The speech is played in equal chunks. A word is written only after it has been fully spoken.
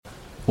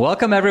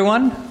Welcome,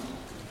 everyone,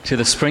 to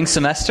the spring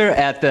semester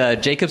at the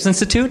Jacobs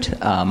Institute.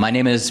 My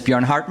name is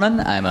Bjorn Hartman.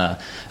 I'm an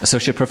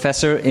associate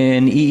professor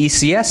in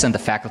EECS and the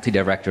faculty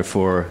director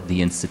for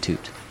the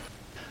Institute.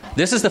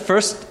 This is the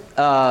first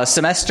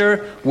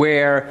semester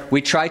where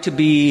we try to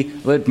be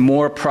a little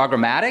more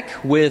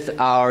programmatic with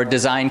our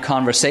design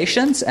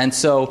conversations, and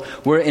so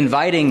we're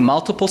inviting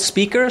multiple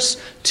speakers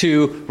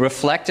to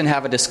reflect and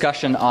have a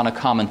discussion on a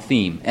common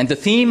theme. And the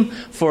theme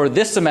for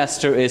this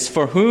semester is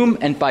For Whom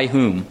and By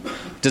Whom?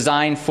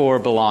 Design for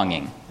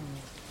Belonging.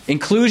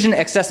 Inclusion,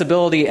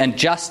 accessibility, and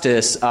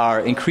justice are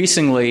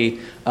increasingly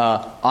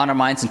on our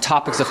minds and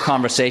topics of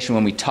conversation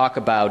when we talk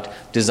about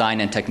design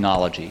and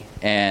technology.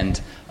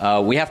 And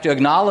we have to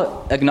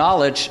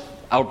acknowledge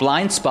our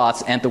blind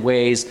spots and the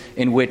ways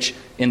in which,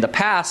 in the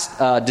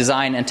past,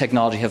 design and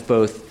technology have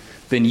both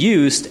been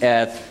used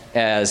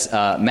as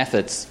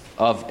methods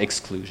of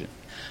exclusion.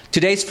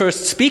 Today's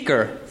first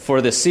speaker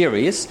for this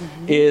series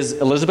is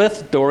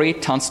Elizabeth Dory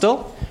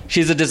Tunstall.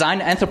 She's a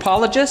design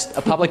anthropologist,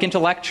 a public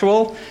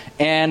intellectual,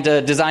 and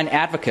a design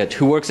advocate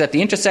who works at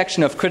the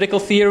intersection of critical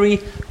theory,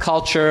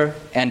 culture,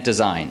 and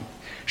design.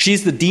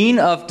 She's the Dean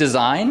of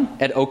Design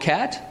at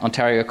OCAD,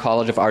 Ontario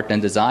College of Art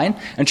and Design,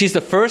 and she's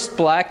the first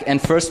black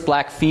and first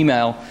black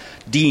female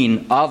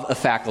dean of a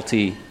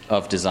faculty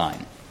of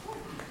design.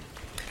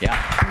 Yeah.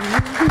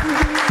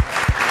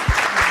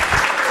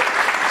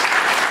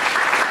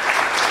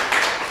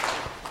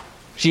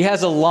 She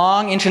has a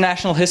long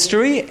international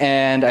history,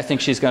 and I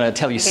think she's going to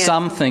tell you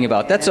something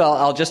about that. So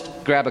I'll just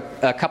grab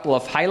a couple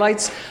of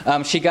highlights.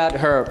 She got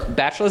her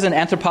bachelor's in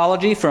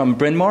anthropology from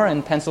Bryn Mawr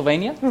in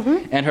Pennsylvania,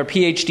 and her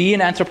PhD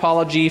in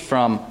anthropology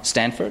from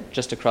Stanford,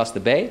 just across the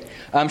bay.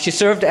 She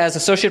served as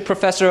associate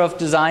professor of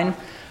design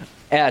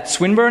at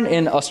Swinburne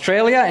in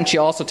Australia, and she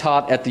also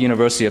taught at the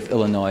University of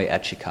Illinois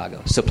at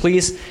Chicago. So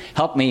please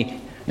help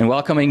me in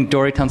welcoming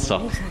Dory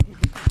Tunstall.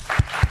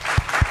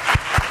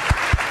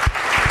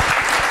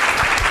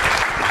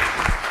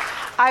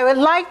 I would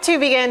like to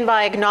begin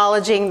by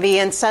acknowledging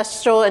the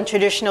ancestral and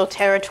traditional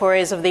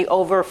territories of the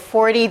over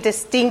 40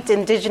 distinct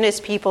indigenous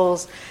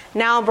peoples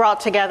now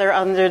brought together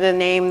under the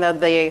name of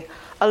the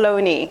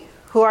Ohlone,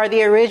 who are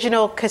the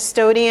original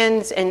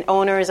custodians and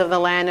owners of the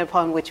land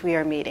upon which we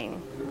are meeting.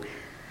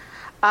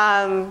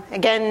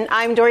 Again,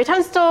 I'm Dory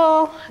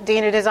Tunstall,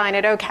 Dean of Design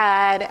at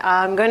OCAD.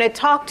 I'm going to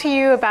talk to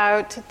you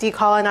about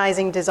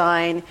decolonizing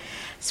design,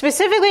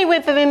 specifically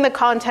within the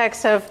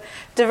context of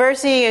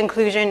diversity and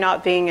inclusion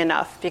not being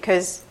enough,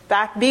 because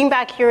being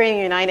back here in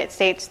the United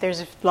States,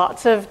 there's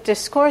lots of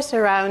discourse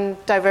around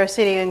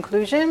diversity and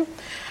inclusion.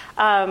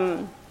 So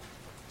I'm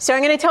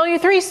going to tell you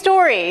 3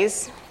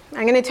 stories.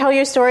 I'm going to tell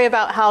you a story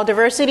about how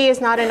diversity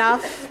is not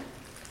enough.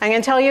 I'm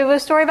going to tell you a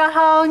story about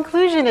how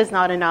inclusion is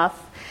not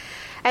enough.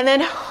 And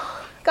then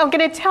I'm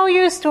going to tell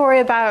you a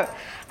story about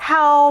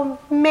how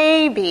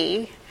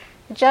maybe,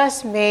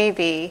 just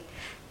maybe,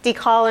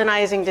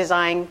 decolonizing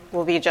design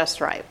will be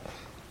just right.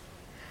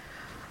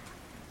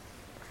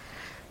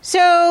 So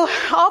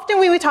often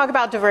when we talk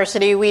about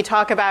diversity, we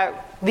talk about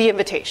the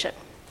invitation.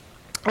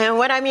 And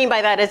what I mean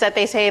by that is that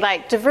they say,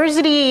 like,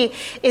 diversity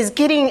is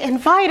getting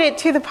invited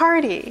to the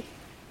party.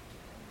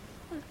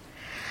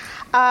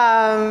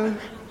 And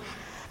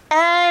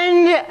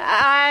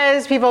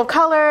as people of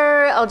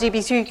color,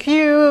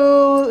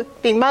 LGBTQ,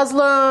 being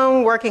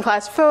Muslim, working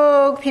class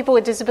folk, people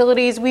with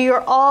disabilities, we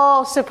are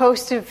all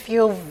supposed to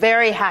feel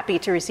very happy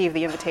to receive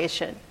the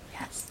invitation.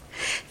 Yes.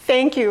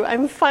 Thank you.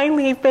 I'm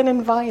finally been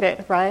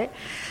invited, right?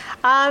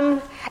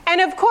 And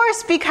of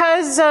course,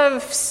 because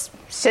of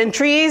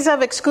centuries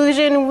of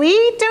exclusion,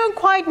 we don't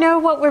quite know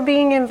what we're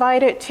being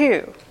invited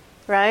to,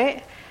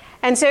 right?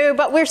 And so,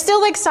 but we're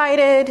still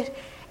excited,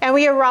 and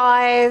we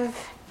arrive,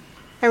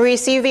 and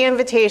receive the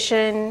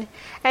invitation.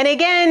 And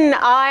again,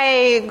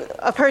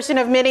 a person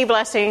of many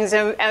blessings,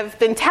 have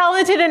been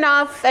talented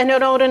enough and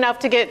old enough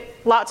to get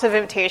lots of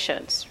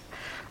invitations.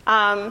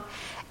 And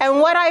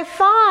what I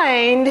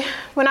find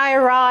when I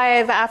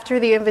arrive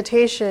after the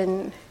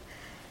invitation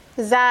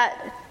is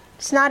that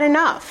it's not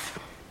enough.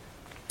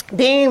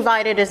 Being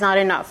invited is not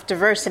enough.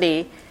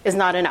 Diversity is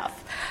not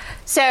enough.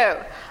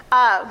 So,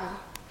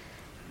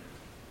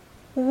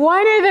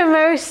 one of the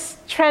most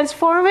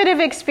transformative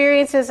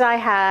experiences I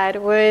had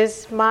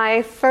was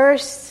my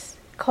first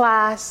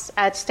class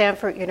at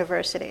Stanford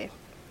University.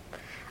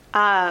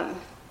 The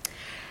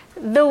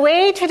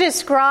way to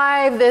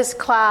describe this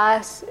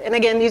class, and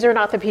again, these are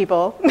not the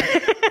people,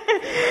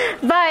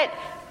 but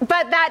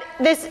that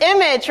this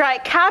image,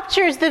 right,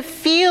 captures the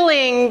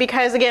feeling,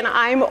 because again,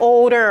 I'm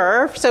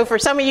older, so for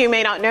some of you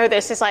may not know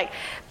this, it's like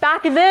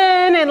back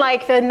then in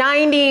like the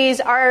 90s,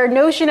 our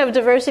notion of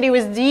diversity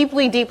was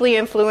deeply, deeply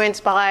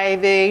influenced by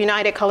the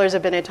United Colors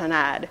of Benetton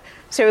ad.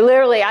 So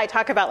literally I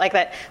talk about like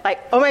that, like,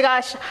 oh my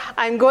gosh,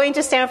 I'm going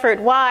to Stanford.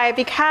 Why?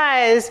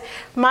 Because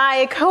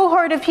my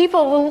cohort of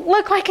people will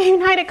look like a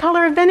United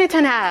Color of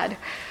Benetton ad.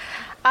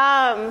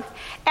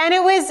 And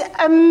it was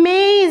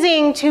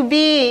amazing to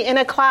be in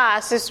a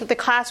class. The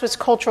class was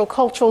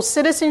cultural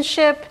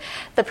citizenship.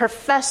 The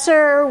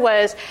professor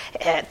was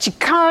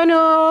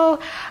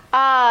Chicano.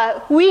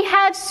 We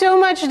had so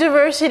much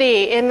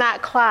diversity in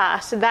that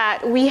class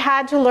that we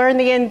had to learn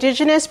the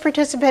indigenous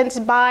participants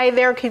by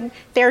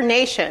their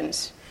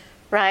nations,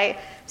 right?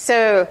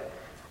 So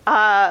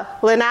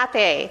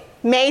Lenape,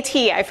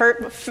 Métis. I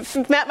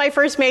met my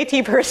first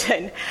Métis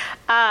person.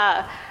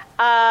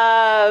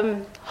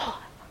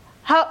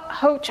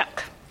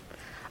 Ho-Chuk.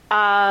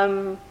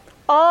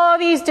 All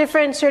these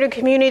different sort of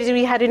communities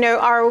we had to know.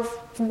 Our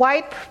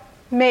white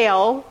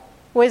male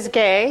was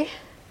gay,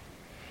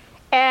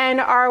 and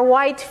our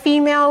white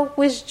female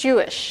was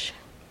Jewish.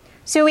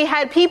 So we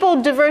had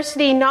people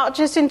diversity not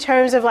just in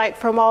terms of like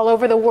from all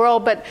over the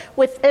world, but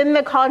within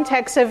the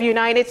context of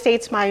United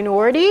States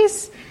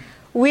minorities.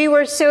 We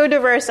were so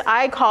diverse,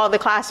 I call the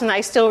class, and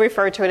I still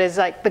refer to it as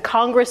like the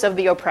Congress of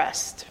the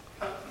Oppressed.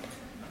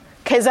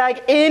 Because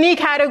like any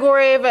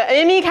category of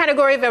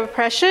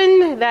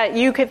oppression that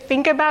you could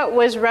think about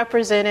was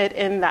represented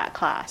in that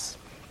class.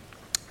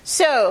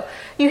 So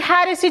you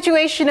had a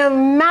situation of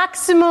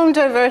maximum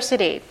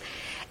diversity.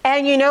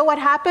 And you know what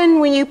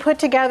happened when you put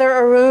together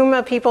a room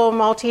of people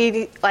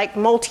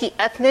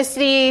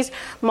multi-ethnicities,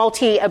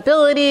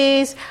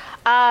 multi-abilities?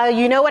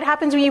 You know what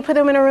happens when you put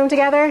them in a room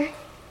together?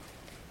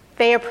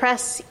 They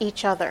oppress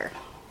each other.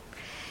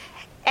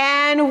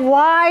 And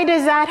why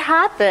does that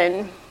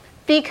happen?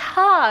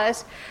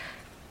 Because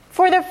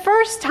for the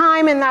first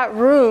time in that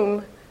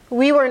room,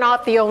 we were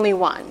not the only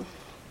one.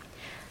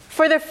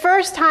 For the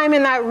first time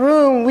in that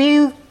room,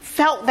 we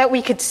felt that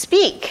we could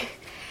speak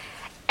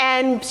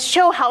and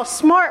show how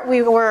smart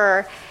we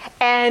were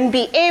and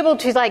be able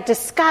to like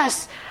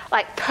discuss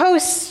like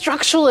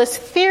post-structuralist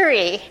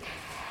theory.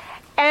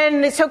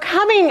 And so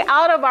coming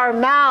out of our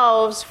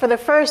mouths for the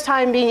first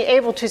time being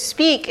able to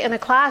speak in a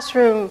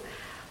classroom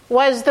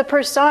was the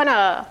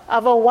persona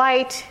of a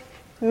white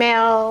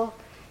male,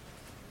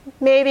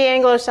 maybe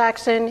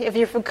Anglo-Saxon, if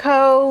you're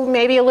Foucault,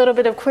 maybe a little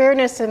bit of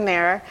queerness in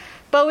there.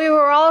 But we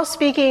were all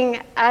speaking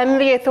on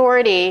the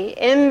authority,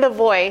 in the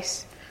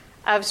voice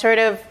of sort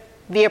of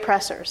the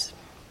oppressors.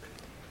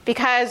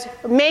 Because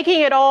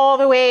making it all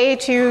the way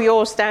to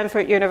your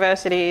Stanford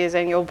universities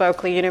and your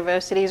Berkeley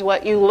universities,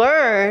 what you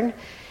learn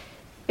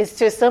is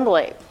to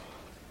assimilate.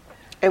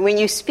 And when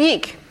you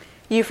speak,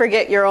 you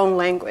forget your own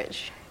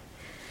language.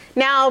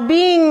 Now,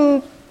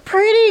 being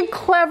pretty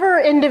clever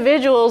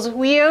individuals,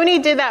 we only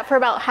did that for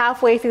about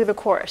halfway through the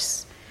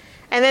course.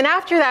 And then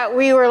after that,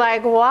 we were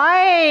like,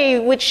 why,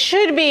 which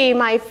should be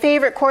my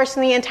favorite course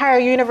in the entire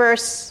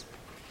universe,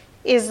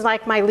 is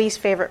like my least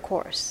favorite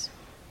course.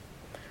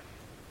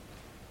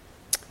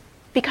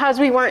 Because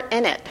we weren't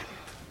in it.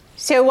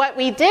 So what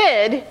we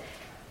did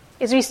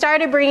is we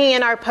started bringing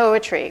in our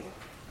poetry.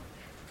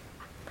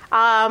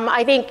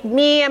 I think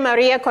me and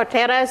Maria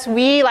Corteras,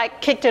 we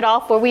like kicked it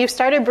off where we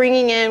started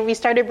bringing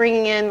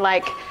in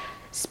like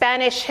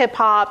Spanish hip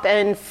hop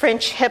and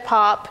French hip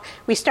hop.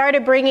 We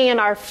started bringing in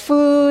our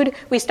food.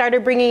 We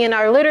started bringing in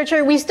our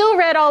literature. We still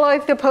read all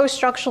like the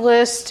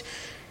post-structuralist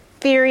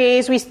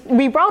theories.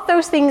 We brought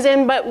those things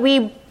in, but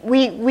we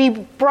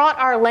brought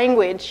our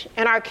language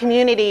and our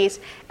communities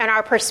and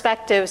our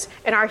perspectives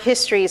and our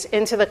histories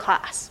into the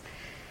class.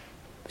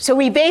 So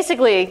we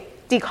basically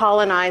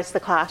decolonized the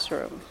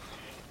classroom.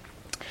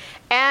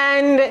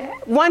 And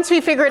once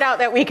we figured out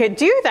that we could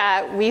do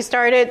that, we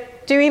started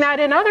doing that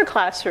in other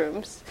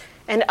classrooms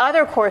and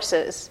other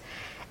courses.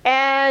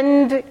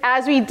 And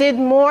as we did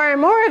more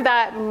and more of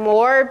that,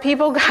 more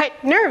people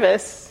got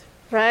nervous,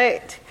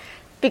 right?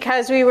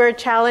 Because we were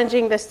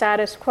challenging the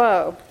status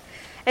quo.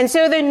 And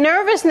so the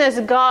nervousness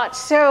got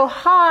so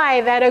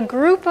high that a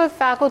group of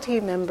faculty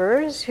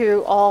members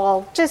who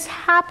all just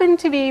happened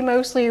to be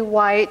mostly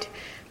white,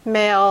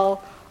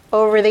 male,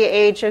 over the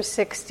age of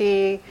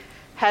 60,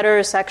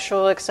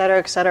 heterosexual, et cetera,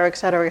 et cetera, et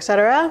cetera, et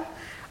cetera,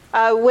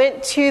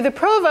 went to the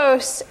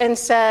provost and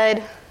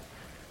said,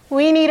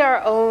 we need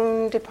our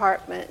own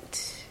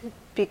department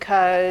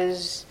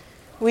because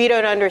we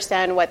don't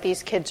understand what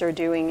these kids are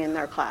doing in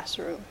their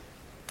classroom.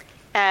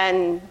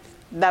 And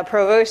the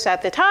provost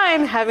at the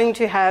time, having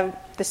to have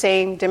the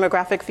same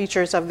demographic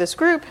features of this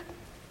group,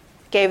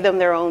 gave them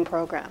their own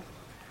program.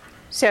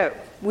 So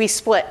we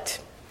split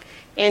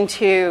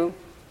into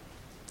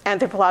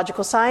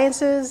anthropological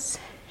sciences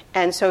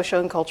and social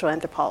and cultural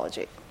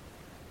anthropology.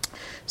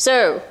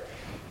 So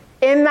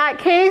in that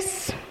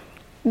case,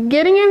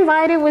 getting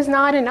invited was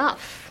not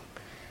enough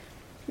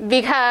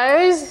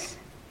because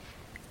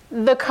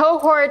the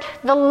cohort,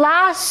 the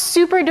last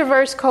super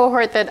diverse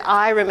cohort that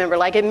I remember,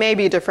 like it may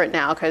be different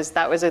now because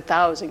that was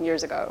 1,000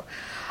 years ago.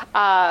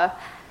 The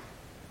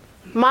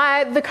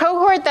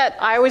cohort that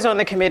I was on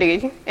the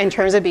committee in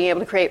terms of being able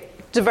to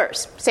create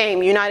diverse,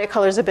 same, United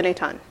Colors of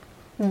Benetton.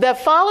 The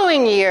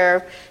following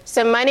year,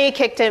 some money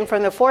kicked in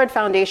from the Ford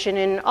Foundation,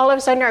 and all of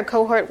a sudden our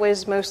cohort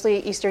was mostly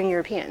Eastern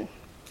European.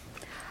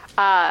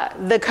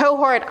 The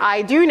cohort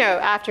I do know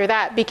after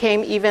that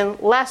became even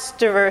less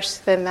diverse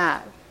than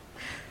that.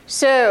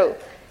 So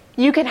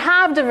you can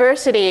have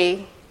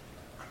diversity,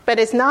 but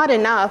it's not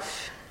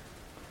enough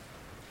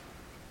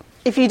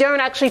if you don't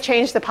actually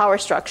change the power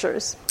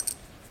structures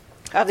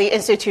of the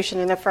institution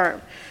and the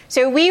firm.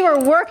 So we were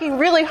working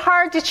really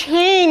hard to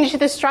change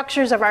the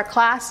structures of our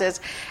classes.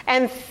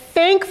 And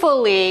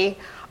thankfully,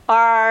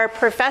 our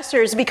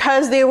professors,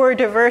 because they were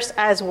diverse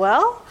as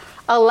well,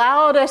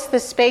 allowed us the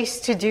space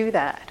to do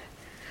that.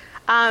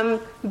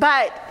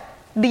 But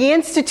the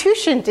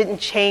institution didn't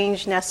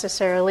change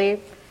necessarily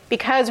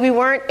because we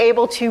weren't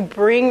able to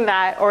bring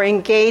that or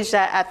engage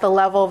that at the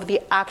level of the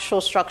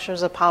actual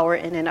structures of power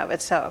in and of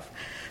itself.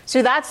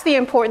 So that's the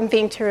important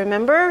thing to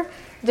remember.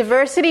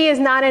 Diversity is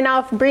not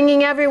enough.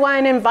 Bringing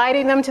everyone,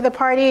 inviting them to the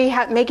party,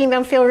 making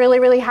them feel really,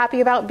 really happy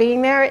about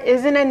being there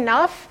isn't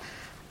enough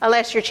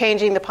unless you're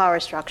changing the power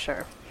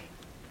structure.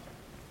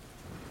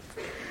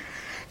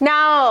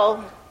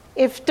 Now,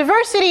 if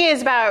diversity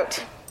is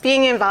about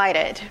being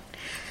invited,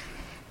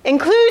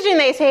 inclusion,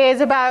 they say,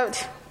 is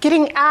about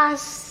getting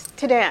asked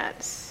to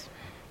dance.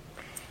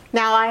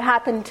 Now, I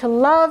happen to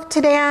love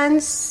to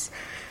dance,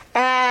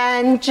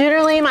 and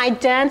generally my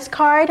dance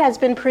card has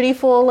been pretty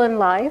full in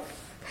life.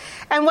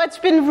 And what's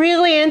been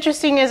really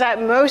interesting is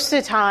that most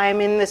of the time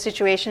in the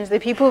situations, the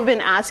people who've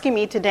been asking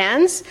me to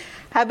dance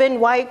have been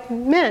white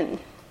men.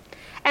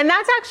 And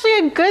that's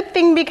actually a good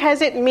thing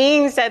because it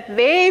means that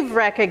they've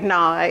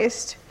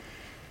recognized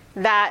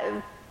that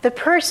the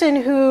person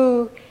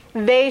who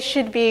they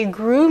should be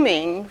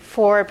grooming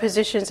for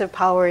positions of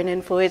power and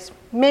influence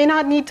may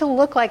not need to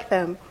look like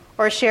them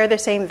or share the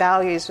same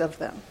values of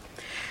them.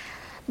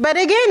 But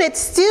again, it's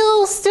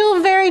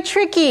still very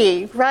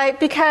tricky, right?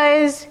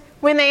 Because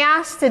when they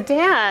ask to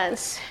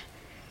dance,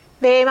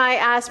 they might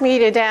ask me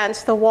to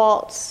dance the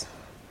waltz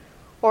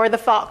or the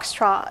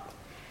foxtrot.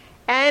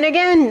 And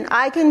again,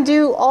 I can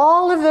do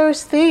all of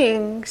those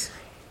things.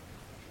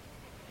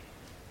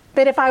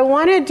 But if I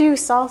want to do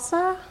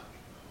salsa,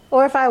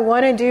 or if I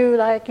want to do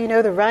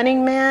the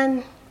Running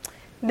Man,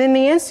 then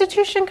the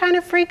institution kind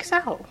of freaks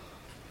out.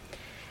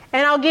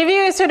 And I'll give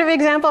you a sort of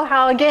example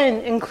how,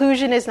 again,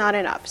 inclusion is not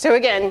enough. So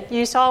again,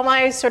 you saw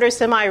my sort of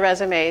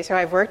semi-resume. So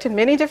I've worked in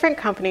many different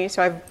companies.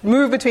 So I've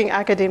moved between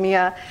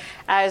academia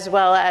as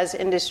well as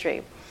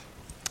industry.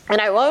 And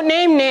I won't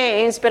name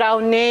names, but I'll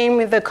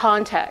name the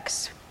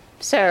context.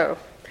 So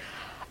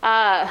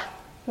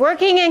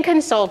working in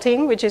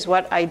consulting, which is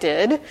what I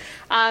did,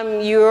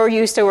 you're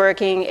used to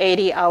working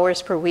 80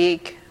 hours per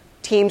week,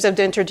 teams of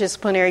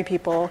interdisciplinary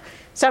people.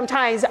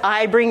 Sometimes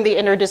I bring the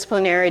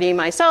interdisciplinarity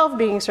myself,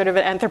 being sort of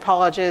an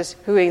anthropologist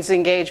who is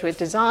engaged with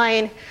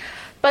design.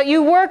 But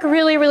you work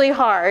really, really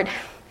hard.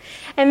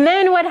 And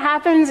then what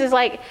happens is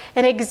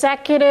an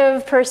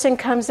executive person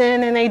comes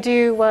in and they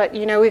do what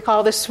we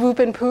call the swoop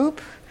and poop,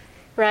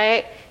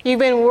 right? You've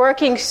been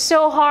working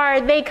so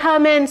hard, they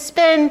come in,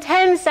 spend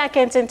 10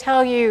 seconds and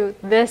tell you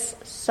this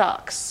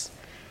sucks,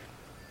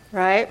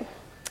 right?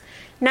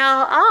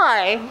 Now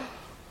I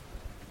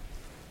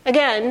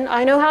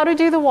know how to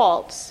do the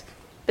waltz.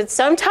 But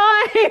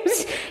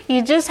sometimes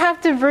you just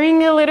have to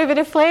bring a little bit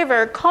of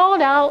flavor.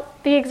 Called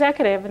out the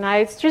executive, and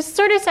I just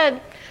sort of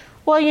said,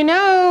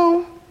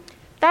 well,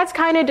 that's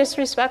kind of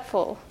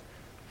disrespectful.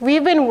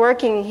 We've been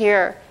working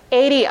here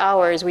 80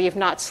 hours. We have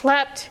not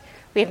slept.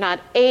 We have not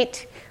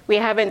ate. We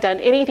haven't done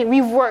anything.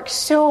 We've worked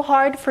so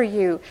hard for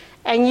you,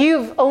 and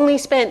you've only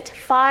spent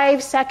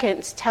 5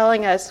 seconds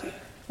telling us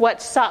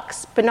what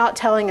sucks, but not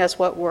telling us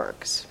what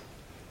works.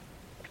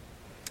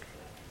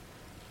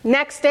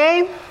 Next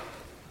day,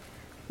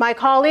 my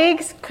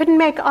colleagues couldn't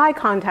make eye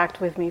contact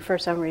with me for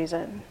some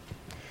reason.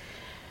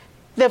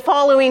 The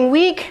following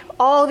week,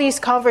 all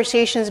these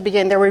conversations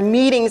began. There were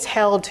meetings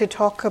held to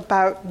talk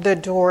about the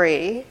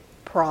Dory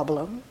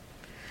problem.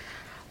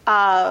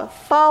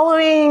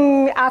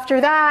 Following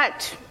after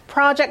that,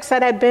 projects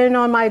that had been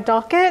on my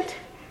docket,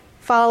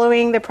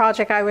 following the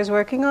project I was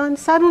working on,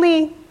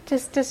 suddenly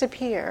just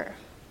disappear.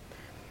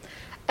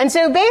 And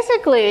so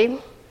basically,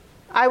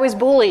 I was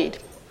bullied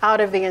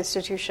out of the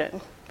institution.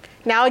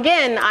 Now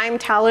again, I'm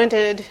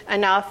talented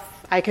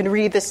enough, I can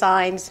read the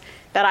signs,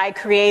 that I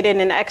created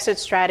an exit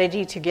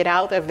strategy to get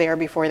out of there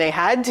before they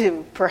had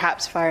to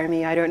perhaps fire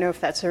me. I don't know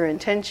if that's their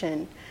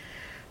intention.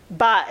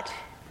 But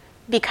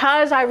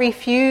because I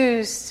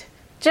refused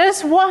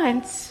just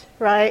once,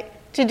 right,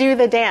 to do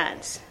the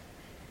dance,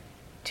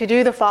 to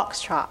do the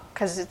foxtrot,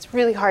 because it's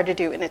really hard to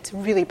do and it's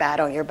really bad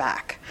on your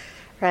back,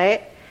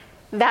 right?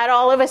 That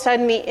all of a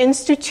sudden the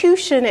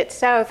institution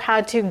itself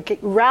had to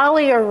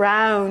rally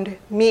around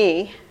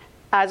me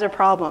as a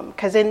problem,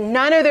 because in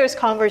none of those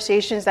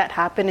conversations that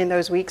happened in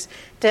those weeks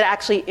did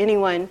actually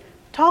anyone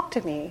talk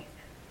to me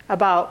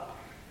about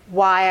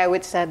why I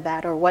would said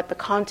that or what the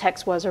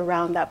context was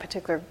around that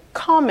particular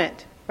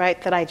comment,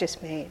 right, that I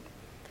just made.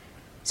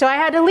 So I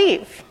had to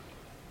leave.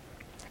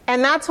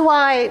 And that's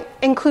why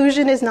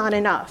inclusion is not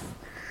enough.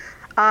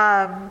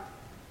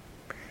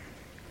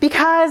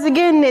 Because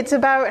again, it's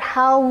about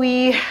how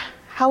we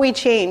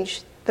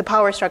change the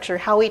power structure,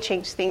 how we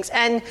change things.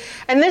 And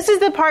this is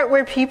the part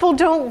where people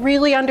don't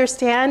really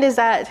understand, is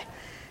that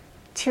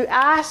to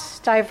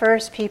ask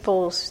diverse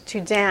peoples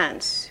to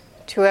dance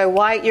to a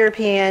white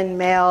European,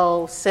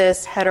 male,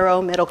 cis,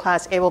 hetero,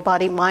 middle-class,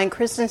 able-bodied mind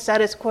Christian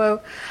status quo,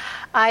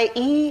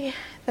 i.e.,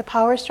 the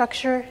power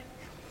structure,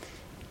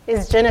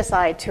 is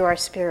genocide to our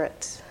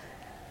spirits.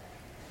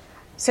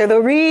 So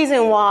the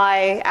reason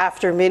why,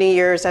 after many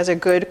years as a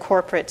good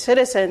corporate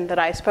citizen, that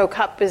I spoke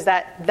up is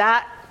that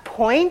that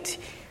point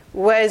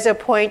was a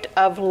point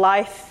of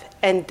life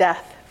and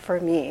death for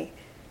me,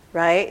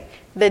 right?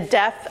 The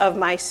death of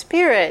my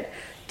spirit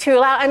to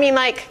allow,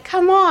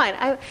 come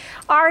on,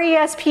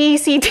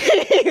 RESPECT,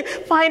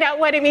 find out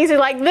what it means.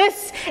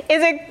 This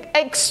is an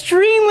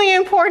extremely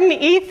important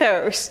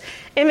ethos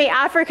in the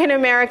African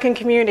American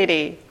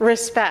community,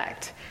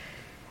 respect.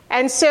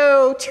 And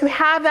so to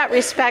have that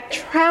respect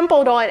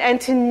trampled on and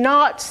to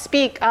not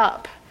speak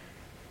up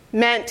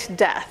meant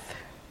death.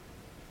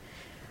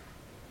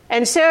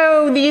 And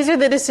so these are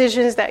the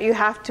decisions that you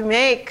have to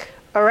make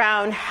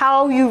around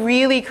how you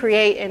really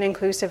create an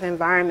inclusive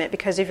environment,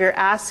 because if you're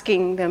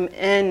asking them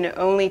in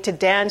only to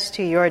dance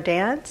to your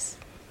dance,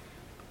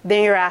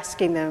 then you're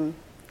asking them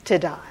to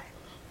die.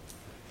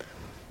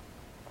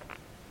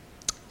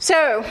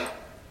 So,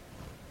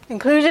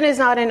 inclusion is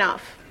not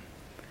enough.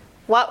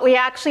 What we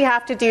actually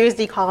have to do is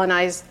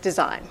decolonize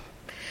design.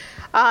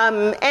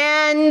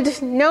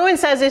 And no one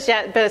says this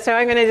yet, but so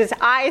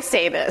I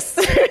say this.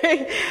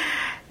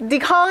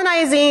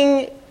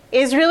 Decolonizing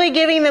is really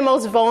giving the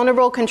most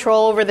vulnerable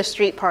control over the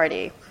street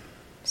party.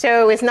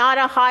 So it's not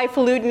a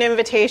highfalutin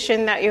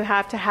invitation that you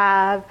have to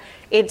have.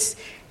 It's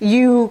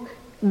you,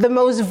 the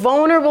most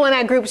vulnerable in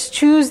that group,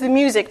 choose the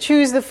music,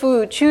 choose the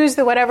food, choose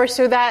the whatever,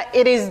 so that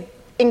it is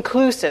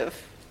inclusive,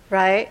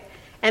 right?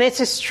 And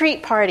it's a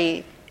street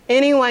party.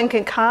 Anyone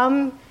can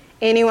come,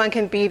 anyone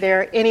can be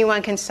there,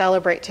 anyone can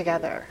celebrate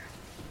together.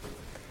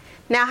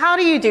 Now, how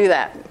do you do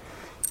that?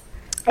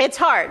 It's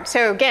hard.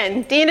 So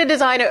again, Dean of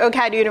Design at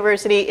OCAD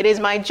University, it is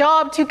my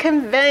job to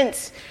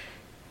convince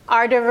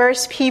our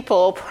diverse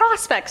people,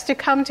 prospects, to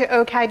come to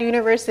OCAD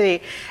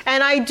University.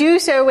 And I do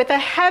so with a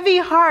heavy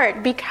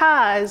heart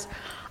because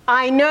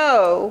I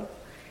know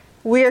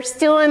we're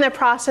still in the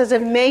process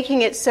of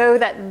making it so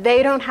that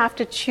they don't have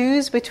to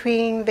choose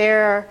between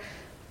their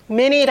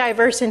many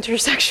diverse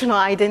intersectional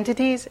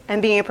identities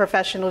and being a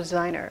professional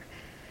designer.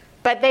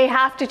 But they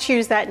have to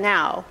choose that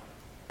now.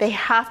 They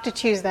have to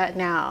choose that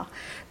now.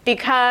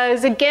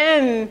 Because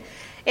again,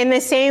 in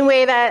the same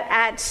way that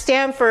at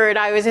Stanford,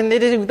 I was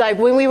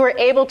when we were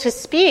able to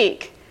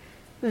speak,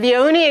 the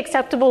only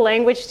acceptable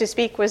language to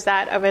speak was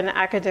that of an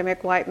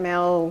academic white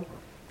male.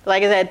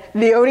 Like I said,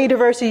 the only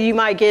diversity you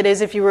might get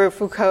is if you were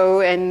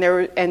Foucault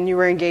and you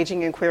were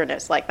engaging in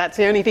queerness. That's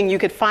the only thing you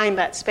could find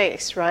that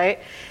space, right?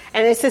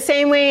 And it's the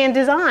same way in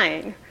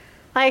design.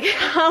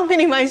 How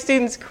many of my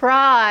students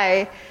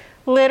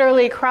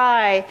literally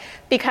cry,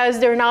 because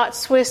they're not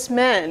Swiss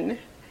men,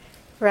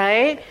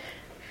 right?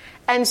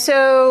 And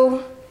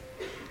so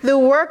the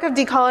work of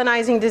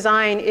decolonizing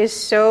design is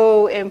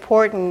so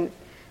important,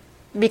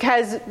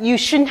 because you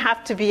shouldn't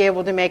have to be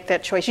able to make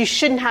that choice. You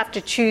shouldn't have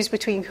to choose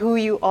between who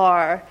you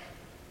are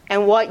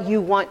and what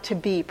you want to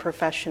be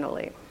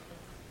professionally.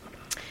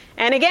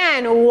 And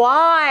again,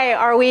 why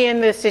are we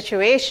in this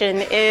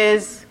situation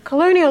is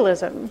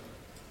colonialism,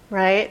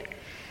 right?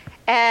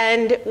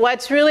 And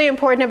what's really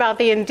important about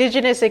the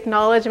indigenous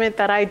acknowledgement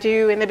that I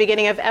do in the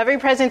beginning of every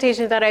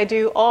presentation that I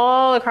do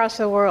all across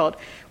the world,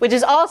 which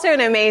is also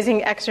an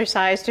amazing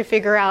exercise to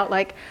figure out,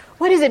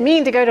 what does it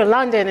mean to go to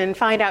London and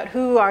find out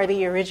who are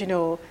the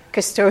original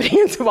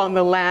custodians on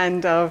the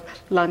land of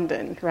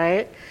London,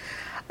 right?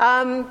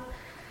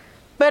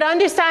 But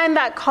understand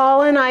that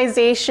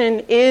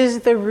colonization is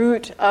the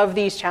root of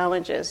these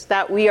challenges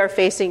that we are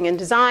facing in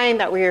design,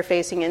 that we are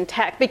facing in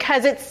tech,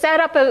 because it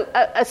set up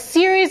a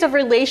series of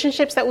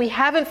relationships that we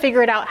haven't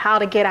figured out how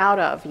to get out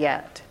of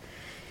yet.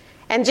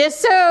 And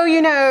just so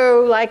you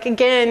know,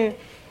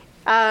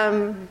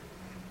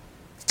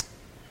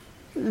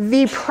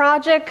 the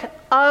project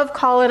of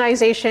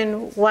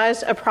colonization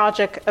was a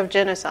project of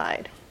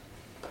genocide.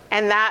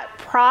 And that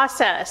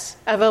process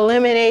of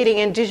eliminating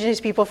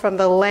indigenous people from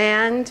the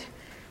land,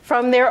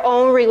 from their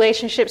own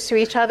relationships to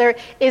each other,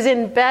 is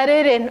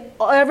embedded in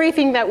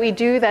everything that we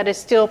do that is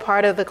still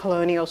part of the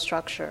colonial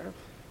structure.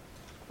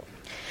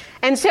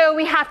 And so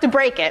we have to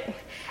break it.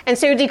 And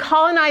so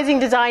decolonizing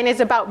design is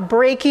about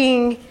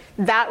breaking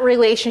that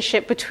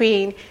relationship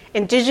between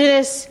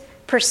indigenous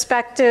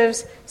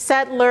perspectives,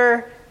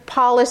 settler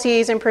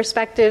policies and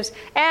perspectives,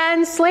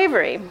 and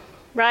slavery,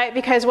 right?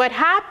 Because what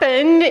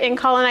happened in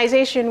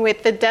colonization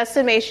with the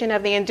decimation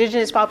of the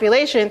indigenous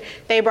population,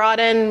 they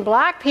brought in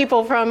black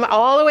people from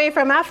all the way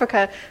from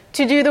Africa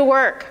to do the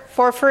work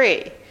for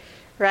free,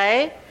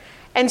 right?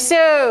 And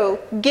so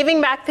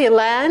giving back the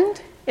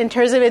land in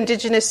terms of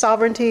indigenous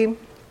sovereignty,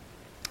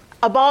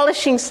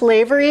 abolishing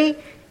slavery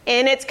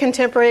in its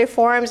contemporary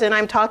forms, and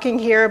I'm talking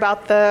here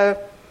about the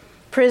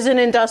prison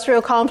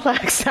industrial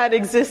complex that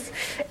exists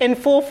in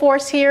full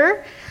force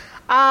here,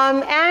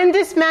 and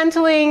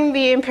dismantling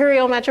the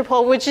imperial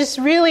metropole, which just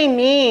really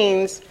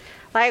means,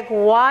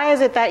 why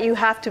is it that you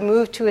have to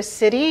move to a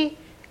city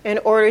in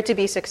order to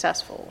be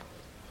successful?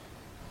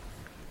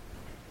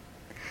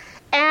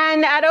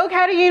 And at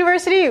Okada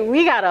University,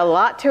 we got a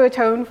lot to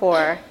atone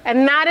for.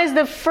 And that is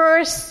the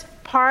first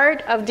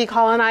part of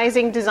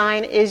decolonizing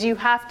design, is you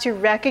have to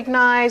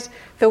recognize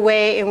the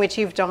way in which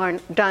you've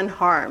done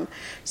harm.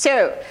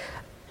 So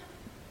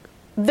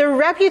the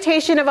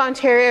reputation of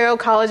Ontario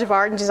College of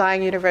Art and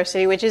Design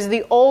University, which is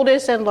the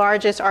oldest and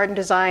largest art and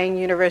design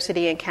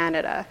university in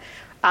Canada,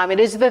 it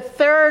is the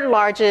third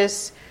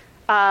largest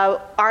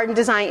art and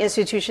design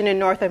institution in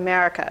North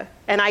America.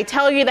 And I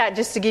tell you that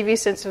just to give you a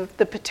sense of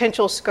the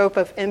potential scope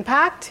of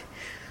impact.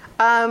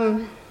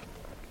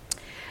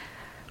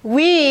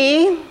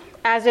 We,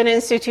 as an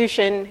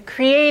institution,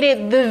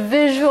 created the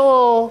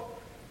visual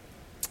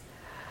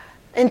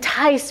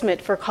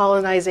enticement for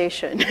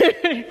colonization.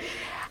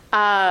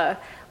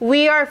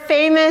 We are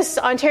famous,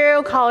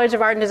 Ontario College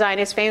of Art and Design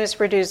is famous for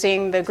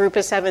producing the group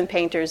of 7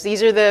 painters.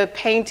 These are the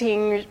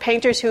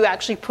painters who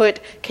actually put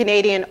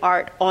Canadian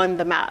art on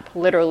the map,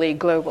 literally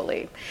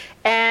globally.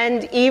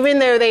 And even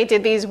though they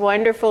did these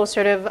wonderful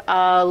sort of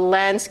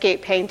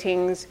landscape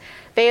paintings,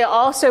 they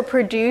also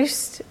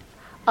produced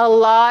a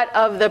lot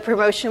of the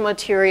promotional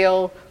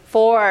material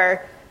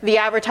for the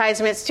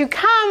advertisements to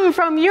come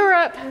from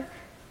Europe,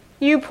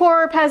 you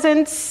poor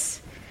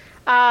peasants.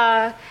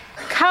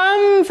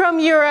 Come from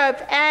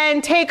Europe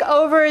and take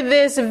over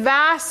this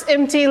vast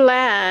empty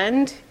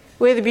land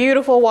with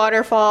beautiful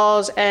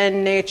waterfalls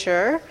and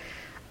nature,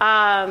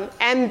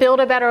 and build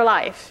a better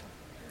life.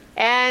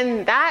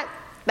 And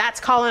that's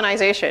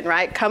colonization,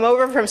 right? Come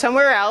over from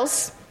somewhere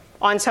else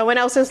on someone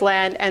else's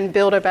land and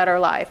build a better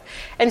life.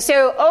 And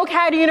so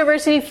Okada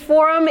University,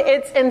 from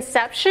its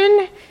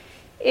inception,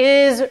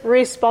 is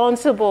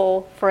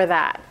responsible for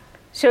that.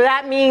 So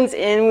that means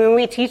when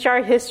we teach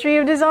our history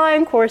of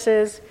design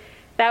courses,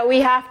 that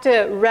we have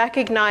to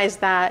recognize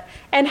that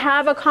and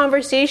have a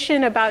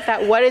conversation about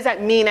that. What does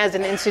that mean as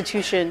an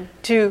institution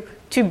to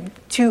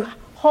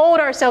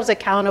hold ourselves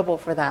accountable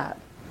for that?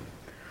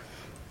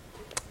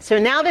 So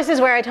now this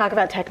is where I talk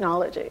about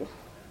technology.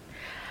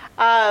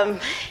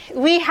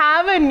 We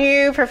have a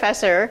new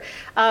professor,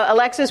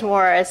 Alexis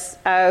Morris,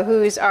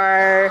 who's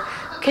our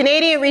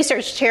Canadian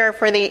Research Chair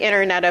for the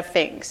Internet of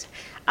Things.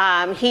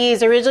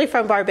 He's originally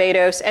from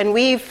Barbados, and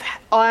we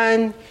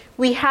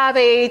have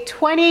a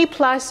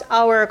 20-plus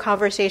hour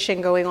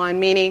conversation going on,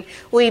 meaning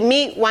we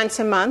meet once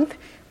a month,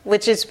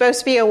 which is supposed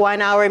to be a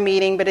 1-hour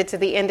meeting, but it's at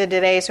the end of the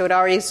day, so it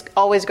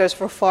always goes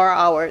for 4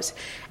 hours.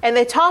 And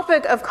the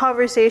topic of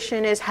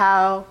conversation is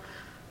how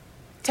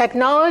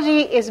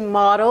technology is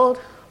modeled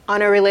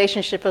on a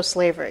relationship of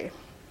slavery.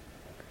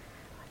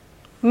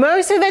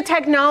 Most of the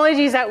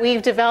technologies that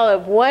we've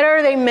developed, what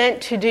are they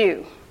meant to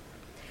do?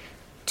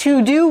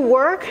 To do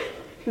work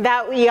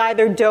that we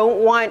either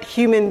don't want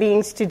human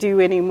beings to do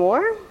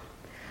anymore,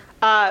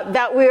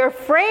 that we're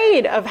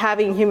afraid of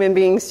having human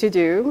beings to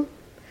do,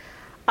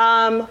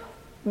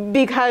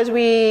 because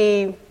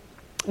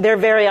they're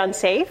very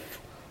unsafe.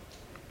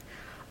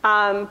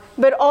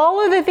 But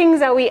all of the things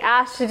that we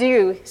ask to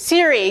do,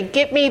 Siri,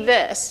 get me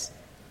this.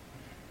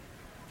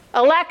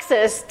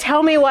 Alexis,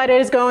 tell me what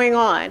is going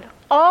on.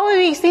 All of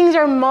these things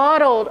are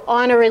modeled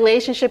on a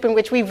relationship in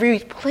which we've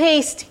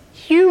replaced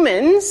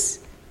humans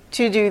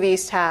to do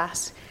these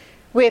tasks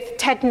with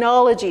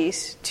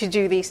technologies to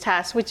do these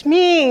tasks, which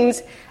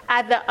means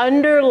at the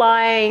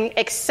underlying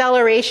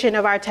acceleration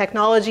of our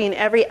technology in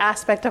every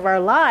aspect of our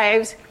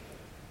lives,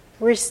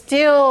 we're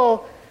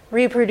still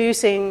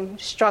reproducing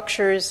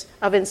structures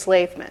of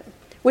enslavement,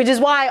 which is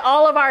why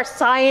all of our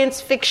science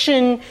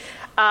fiction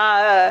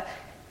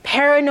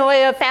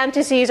paranoia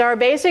fantasies are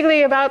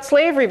basically about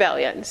slave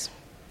rebellions,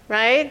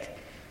 right?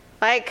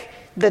 Like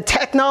the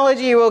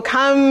technology will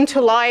come to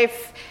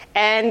life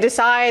and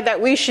decide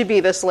that we should be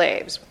the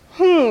slaves.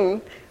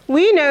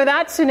 We know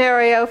that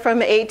scenario from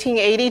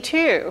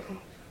 1882.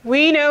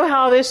 We know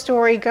how this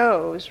story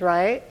goes,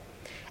 right?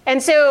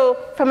 And so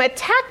from a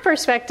tech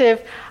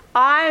perspective,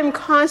 I'm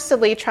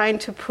constantly trying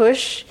to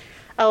push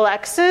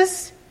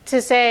Alexis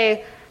to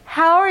say,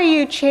 how are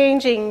you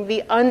changing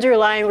the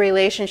underlying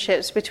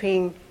relationships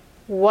between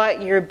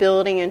what you're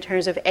building in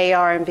terms of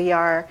AR and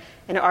VR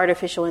and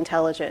artificial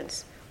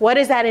intelligence? What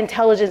is that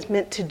intelligence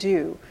meant to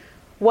do?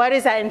 What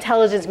is that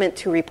intelligence meant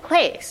to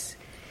replace?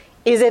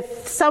 Is it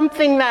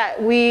something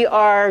that we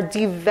are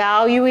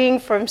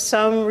devaluing for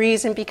some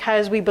reason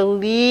because we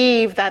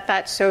believe that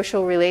that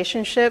social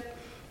relationship,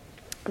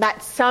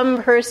 that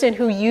some person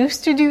who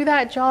used to do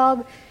that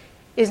job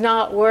is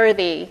not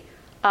worthy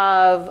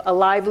of a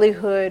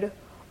livelihood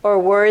or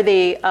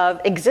worthy of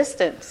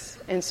existence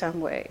in some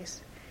ways?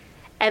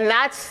 And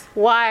that's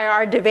why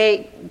our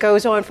debate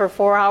goes on for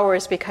 4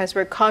 hours, because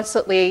we're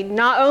constantly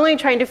not only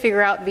trying to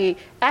figure out the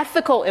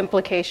ethical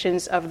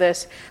implications of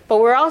this, but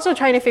we're also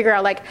trying to figure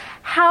out, like,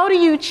 how do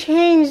you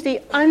change the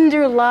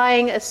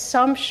underlying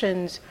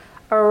assumptions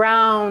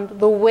around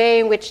the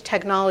way in which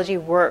technology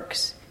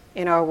works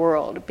in our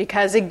world?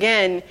 Because,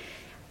 again,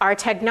 our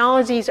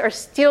technologies are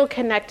still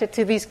connected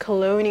to these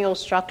colonial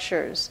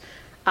structures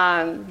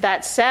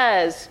that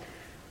says,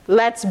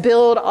 let's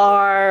build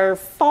our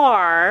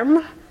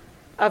farm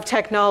of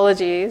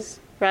technologies,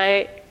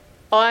 right,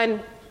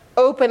 on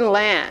open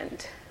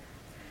land.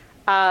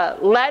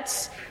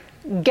 Let's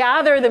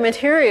gather the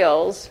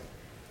materials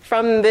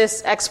from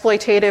this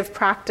exploitative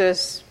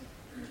practice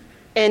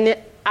in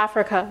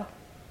Africa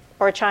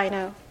or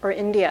China or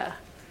India.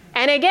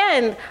 And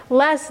again,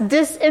 let's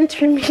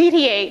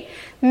disintermediate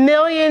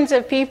millions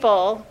of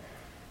people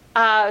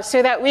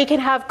so that we can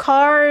have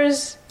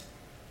cars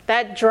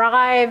that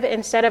drive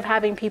instead of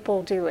having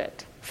people do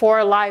it for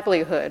a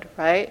livelihood,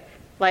 right?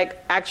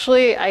 Like,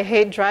 actually, I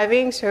hate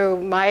driving, so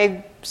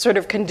my sort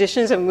of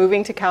conditions of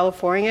moving to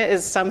California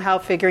is somehow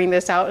figuring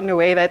this out in a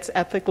way that's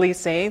ethically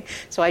sane,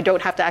 so I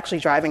don't have to actually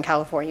drive in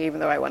California,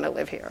 even though I want to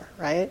live here,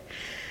 right?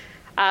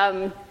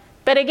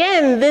 But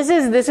again, this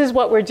is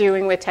what we're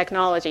doing with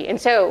technology.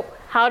 And so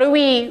how do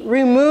we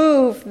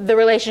remove the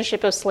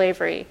relationship of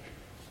slavery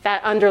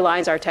that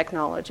underlines our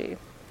technology?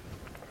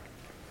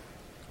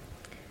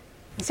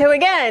 So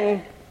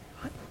again,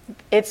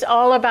 it's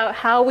all about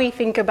how we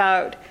think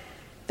about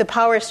the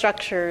power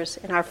structures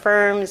in our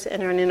firms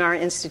and in our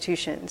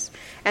institutions,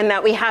 and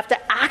that we have to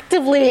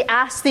actively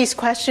ask these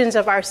questions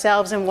of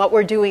ourselves and what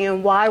we're doing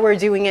and why we're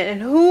doing it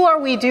and who are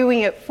we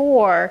doing it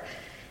for,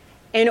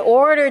 in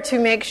order to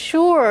make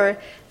sure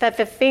that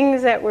the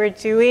things that we're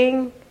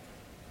doing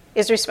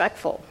is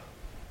respectful.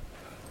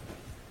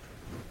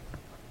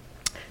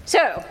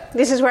 So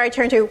this is where I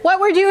turn to what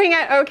we're doing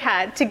at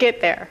OCAD to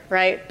get there,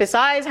 right?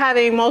 Besides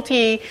having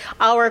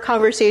multi-hour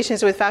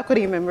conversations with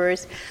faculty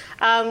members,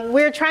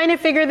 we're trying to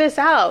figure this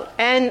out.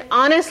 And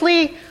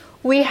honestly,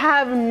 we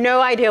have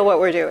no idea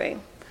what we're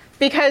doing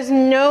because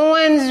no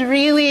one's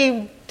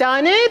really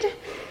done it.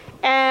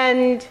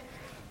 And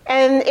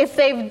if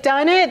they've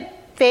done it,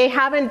 they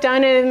haven't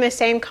done it in the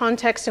same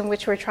context in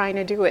which we're trying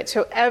to do it.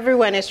 So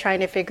everyone is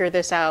trying to figure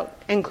this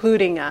out,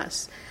 including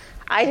us.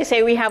 I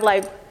say we have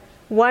like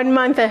 1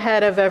 month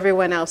ahead of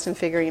everyone else in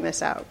figuring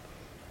this out.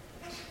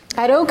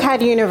 At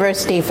OCAD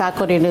University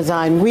Faculty of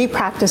Design, we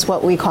practice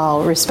what we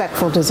call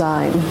respectful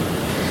design.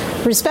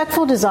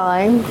 Respectful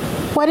design,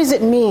 what does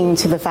it mean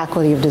to the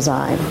Faculty of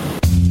Design?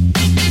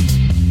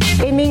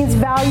 It means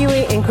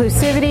valuing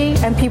inclusivity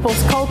and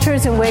people's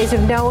cultures and ways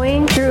of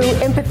knowing through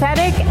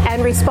empathetic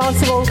and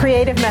responsible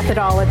creative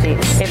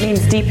methodologies. It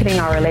means deepening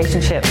our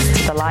relationships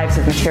to the lives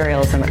of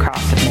materials and the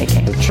craft of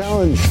making. The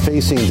challenge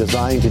facing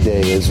design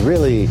today is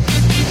really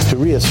to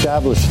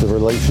reestablish the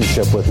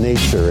relationship with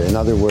nature. In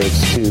other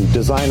words, to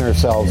design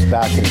ourselves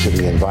back into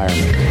the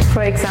environment.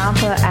 For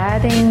example,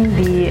 adding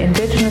the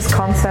indigenous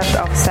concept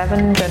of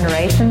 7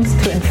 generations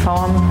to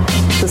inform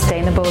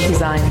sustainable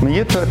design.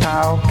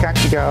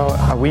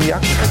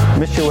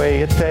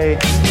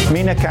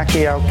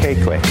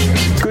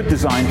 Good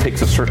design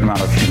takes a certain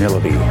amount of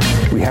humility.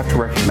 We have to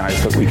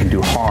recognize that we can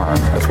do harm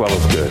as well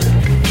as good.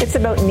 It's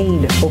about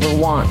need over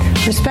want.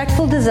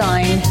 Respectful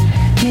design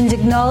means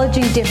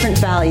acknowledging different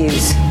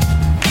values,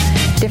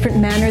 different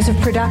manners of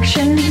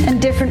production,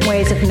 and different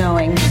ways of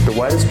knowing. The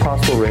widest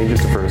possible range of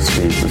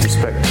diversity with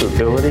respect to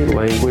ability,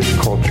 language,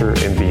 culture,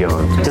 and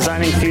beyond.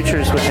 Designing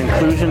futures with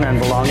inclusion and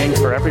belonging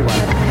for everyone.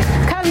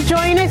 Come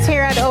join us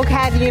here at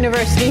OCAD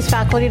University's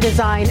Faculty of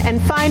Design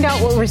and find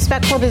out what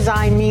respectful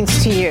design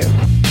means to you.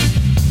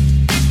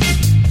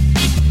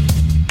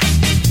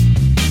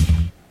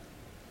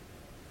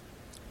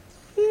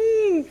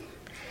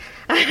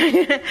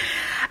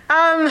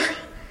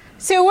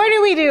 So what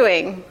are we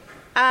doing?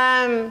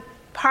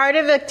 Part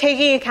of the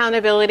taking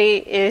accountability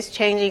is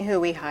changing who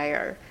we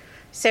hire.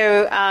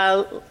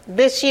 So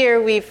this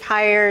year we've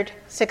hired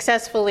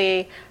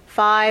successfully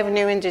 5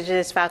 new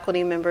Indigenous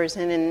faculty members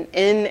in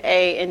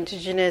a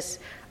Indigenous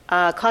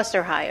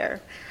cluster hire.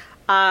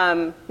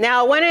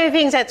 Now, one of the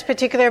things that's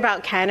particular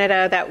about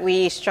Canada that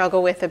we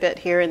struggle with a bit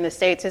here in the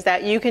States is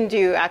that you can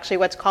do actually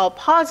what's called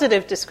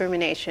positive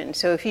discrimination.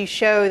 So if you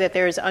show that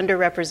there's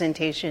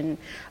underrepresentation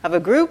of a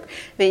group,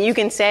 then you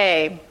can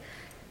say,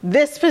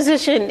 this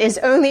position is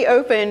only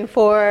open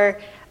for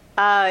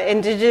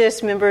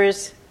Indigenous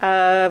members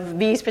of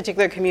these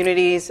particular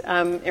communities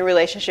in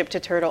relationship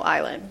to Turtle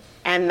Island.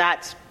 And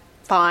that's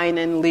fine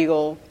and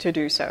legal to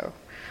do so.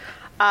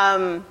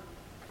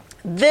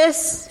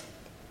 This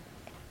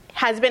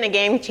has been a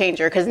game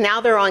changer because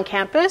now they're on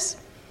campus.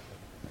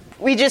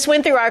 We just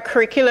went through our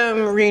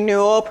curriculum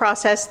renewal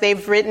process.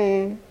 We've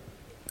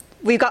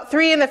got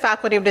 3 in the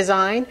Faculty of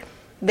Design.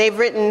 They've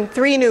written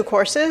 3 new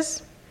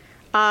courses.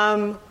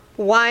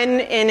 1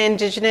 in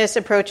Indigenous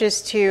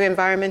approaches to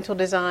environmental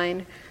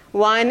design,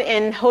 1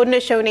 in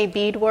Haudenosaunee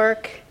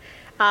beadwork,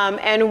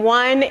 and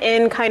 1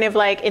 in kind of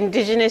like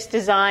Indigenous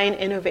design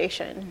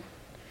innovation.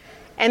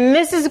 And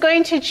this is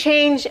going to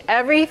change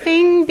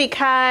everything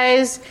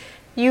because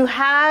you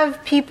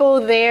have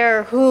people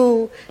there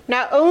who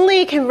not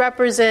only can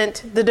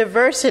represent the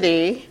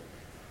diversity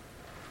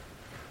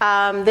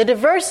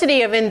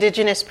of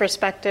Indigenous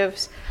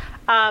perspectives,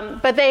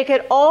 but they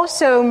could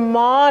also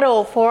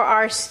model for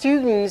our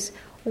students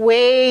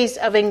ways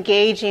of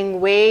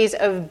engaging, ways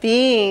of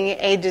being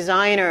a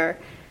designer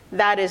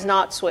that is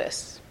not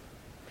Swiss.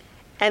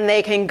 And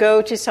they can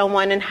go to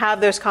someone and have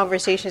those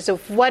conversations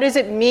of what does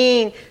it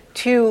mean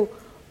to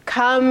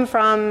come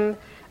from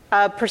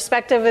a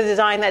perspective of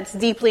design that's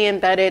deeply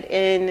embedded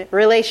in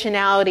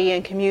relationality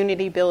and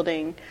community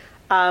building,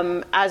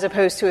 as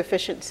opposed to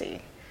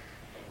efficiency.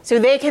 So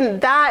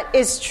that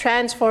is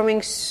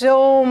transforming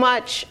so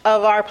much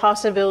of our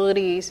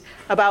possibilities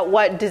about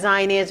what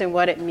design is and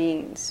what it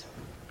means.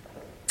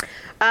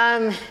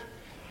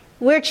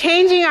 We're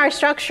changing our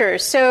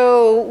structures.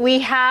 So we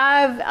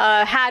have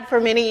had for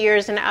many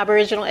years an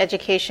Aboriginal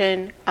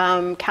Education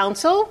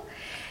Council,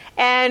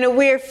 and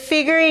we're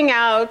figuring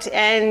out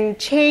and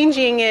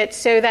changing it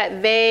so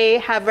that they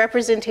have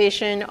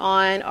representation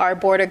on our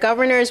Board of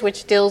Governors,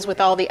 which deals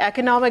with all the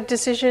economic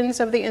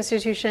decisions of the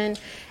institution,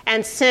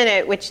 and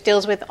Senate, which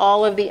deals with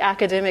all of the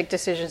academic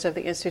decisions of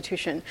the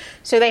institution.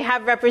 So they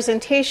have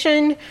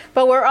representation,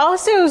 but we're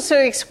also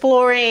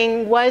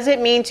exploring what does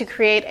it mean to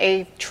create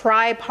a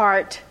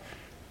tripart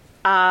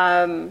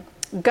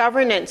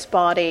governance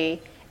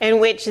body in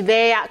which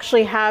they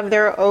actually have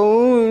their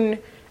own,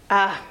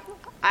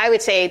 I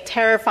would say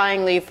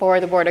terrifyingly for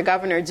the Board of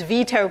Governors,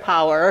 veto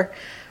power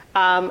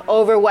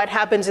over what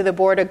happens in the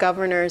Board of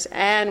Governors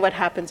and what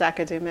happens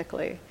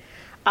academically.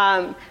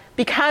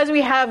 Because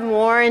we have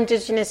more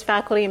Indigenous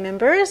faculty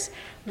members,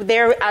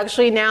 they're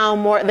actually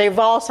now they've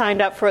all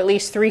signed up for at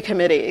least 3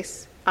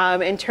 committees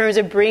in terms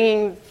of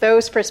bringing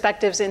those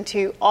perspectives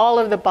into all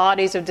of the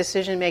bodies of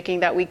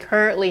decision-making that we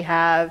currently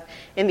have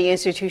in the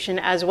institution,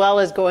 as well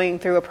as going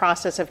through a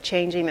process of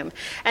changing them.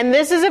 And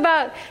this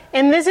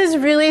is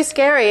really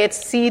scary.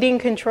 It's ceding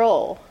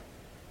control.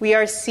 We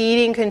are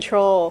ceding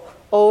control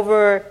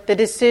over the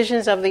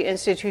decisions of the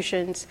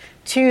institutions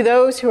to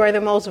those who are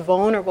the most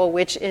vulnerable,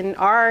 which in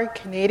our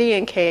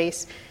Canadian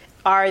case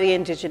are the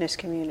Indigenous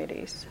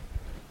communities.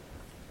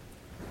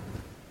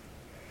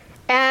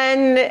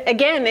 And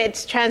again,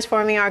 it's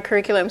transforming our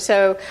curriculum.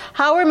 So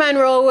Howard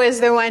Munro was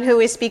the one who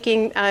was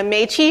speaking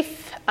Métis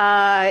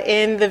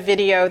in the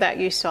video that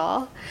you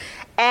saw.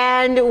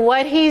 And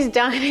what he's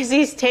done is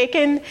he's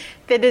taken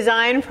the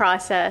design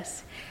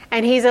process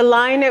and he's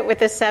aligned it with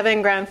the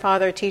 7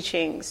 grandfather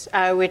teachings,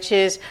 which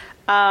is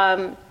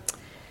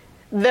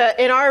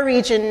in our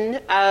region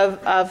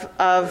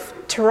of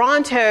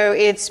Toronto,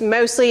 it's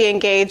mostly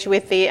engaged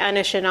with the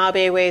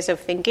Anishinaabe ways of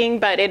thinking,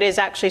 but it is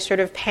actually sort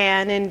of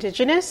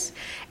pan-Indigenous.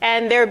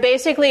 And they're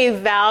basically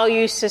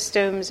value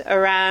systems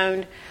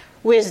around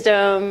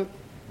wisdom,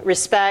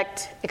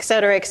 respect, et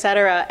cetera, et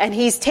cetera. And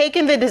he's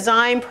taken the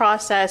design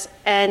process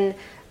and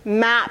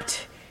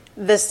mapped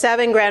the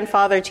 7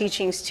 grandfather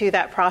teachings to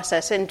that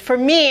process. And for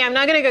me, I'm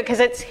not going to go because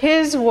it's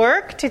his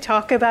work to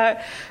talk about,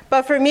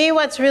 but for me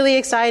what's really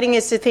exciting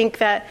is to think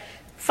that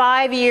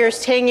 5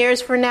 years, 10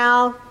 years from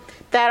now,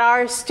 that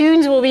our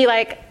students will be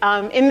like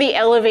in the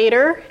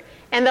elevator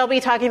and they'll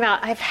be talking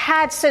about, I've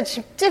had such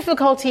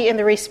difficulty in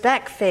the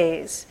respect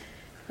phase,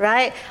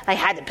 right? I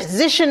had to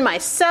position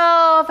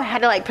myself, I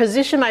had to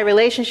position my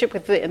relationship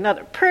with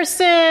another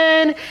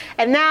person,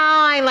 and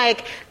now I'm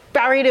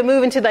ready to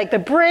move into the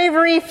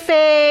bravery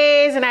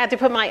phase, and I have to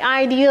put my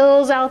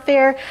ideals out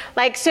there.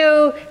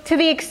 So to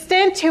the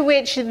extent to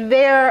which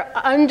their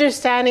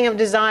understanding of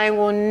design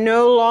will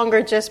no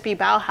longer just be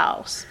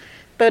Bauhaus,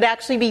 but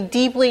actually be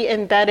deeply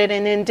embedded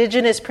in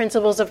Indigenous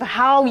principles of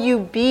how you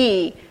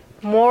be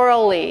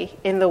morally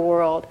in the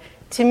world.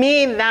 To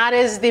me, that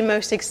is the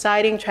most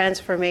exciting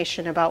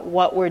transformation about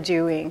what we're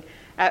doing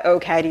at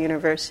OCAD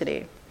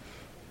University.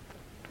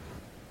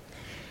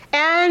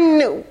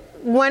 And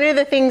one of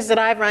the things that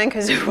I've run,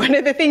 because one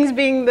of the things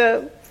being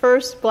the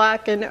first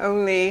Black and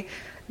only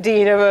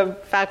dean of a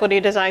faculty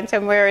design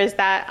somewhere is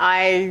that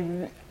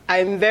I'm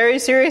very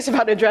serious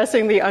about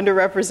addressing the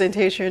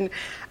underrepresentation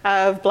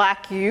of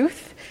Black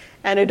youth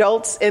and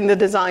adults in the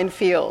design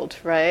field,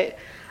 right?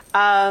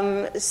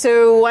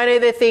 So one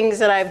of the things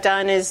that I've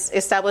done is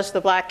establish the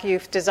Black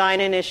Youth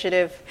Design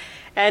Initiative.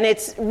 And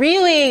it's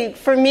really,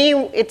 for me,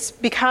 it's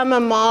become a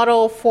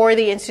model for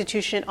the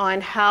institution on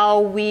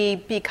how we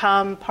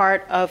become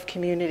part of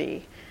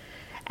community.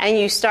 And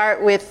you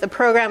start with the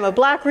program of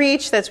Black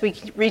Reach, that's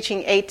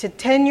reaching 8 to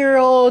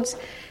 10-year-olds,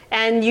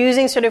 and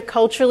using sort of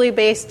culturally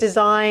based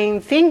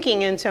design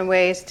thinking in some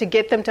ways to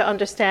get them to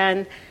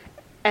understand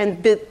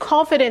and build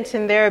confidence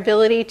in their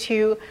ability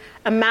to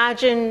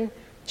imagine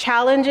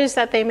challenges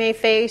that they may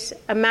face,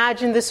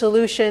 imagine the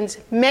solutions,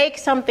 make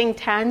something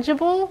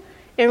tangible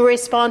in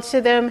response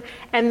to them,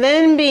 and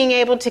then being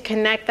able to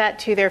connect that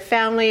to their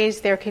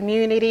families, their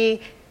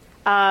community,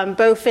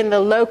 both in the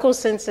local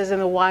sense as in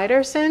the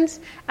wider sense,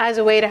 as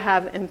a way to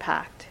have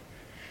impact.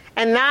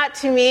 And that,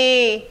 to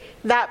me,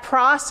 that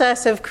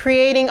process of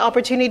creating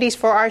opportunities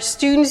for our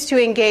students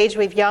to engage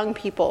with young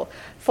people,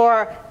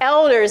 for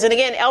elders, and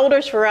again,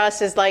 elders for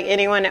us is like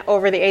anyone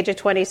over the age of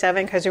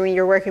 27, because when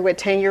you're working with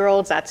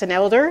 10-year-olds, that's an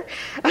elder.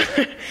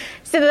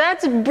 So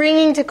that's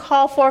bringing to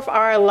call forth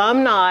our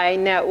alumni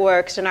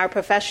networks and our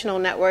professional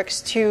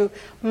networks to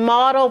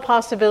model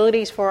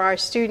possibilities for our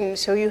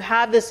students. So you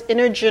have this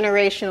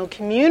intergenerational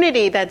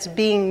community that's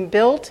being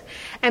built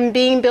and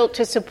being built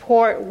to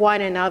support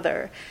one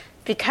another.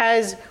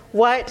 Because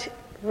what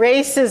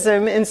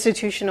racism,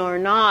 institutional or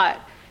not,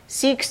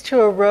 seeks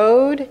to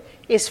erode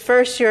is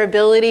first your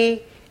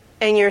ability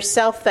and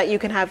yourself that you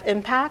can have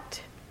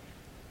impact,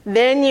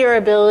 then your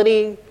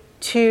ability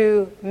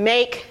to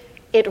make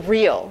it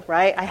real,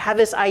 right? I have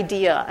this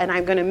idea and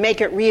I'm going to make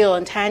it real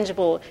and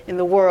tangible in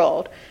the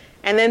world.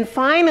 And then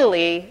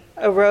finally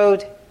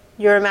erode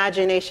your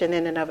imagination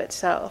in and of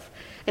itself.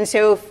 And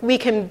so if we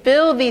can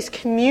build these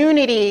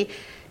community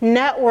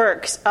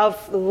networks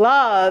of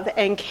love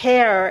and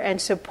care and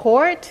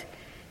support,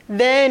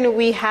 then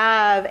we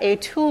have a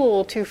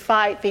tool to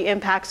fight the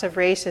impacts of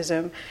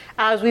racism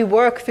as we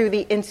work through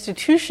the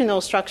institutional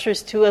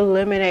structures to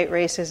eliminate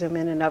racism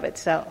in and of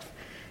itself.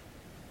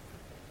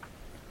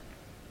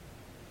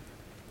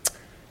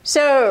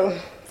 So,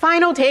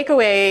 final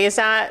takeaway is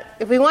that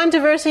if we want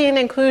diversity and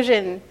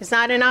inclusion, it's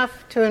not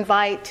enough to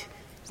invite,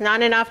 it's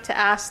not enough to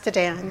ask to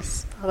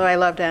dance, although I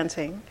love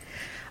dancing.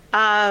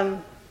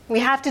 We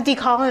have to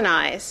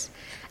decolonize.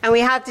 And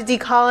we have to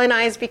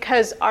decolonize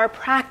because our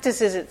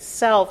practices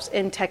itself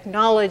in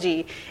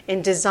technology,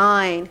 in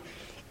design,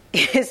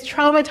 is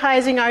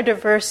traumatizing our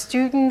diverse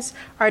students,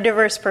 our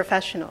diverse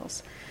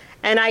professionals.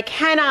 And I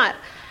cannot,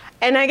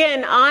 and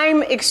again,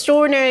 I'm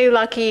extraordinarily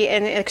lucky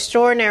and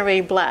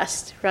extraordinarily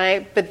blessed,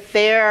 right? But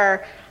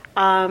there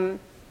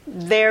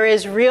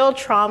is real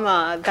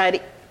trauma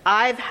that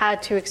I've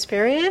had to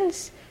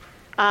experience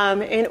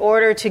in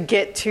order to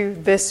get to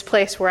this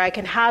place where I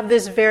can have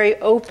this very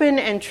open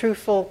and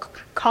truthful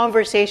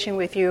conversation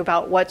with you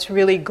about what's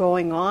really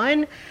going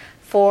on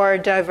for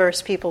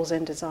diverse peoples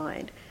in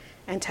design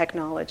and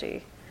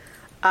technology.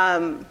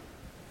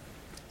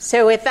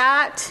 So with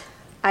that,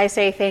 I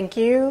say thank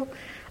you.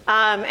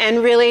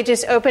 And really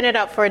just open it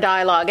up for a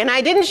dialogue. And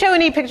I didn't show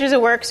any pictures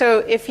of work, so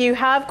if you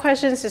have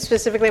questions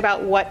specifically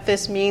about what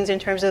this means in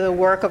terms of the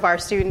work of our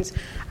students,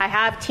 I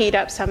have teed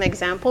up some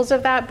examples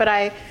of that,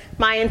 but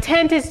my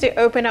intent is to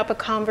open up a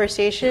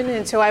conversation,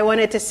 and so I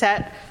wanted to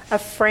set a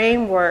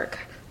framework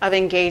of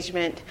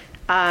engagement,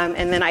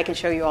 and then I can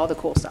show you all the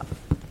cool stuff.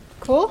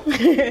 Cool?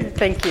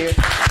 Thank you.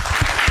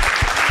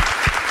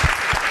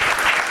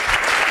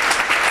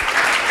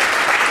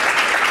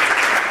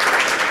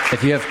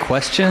 If you have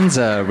questions,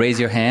 raise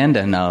your hand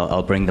and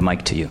I'll bring the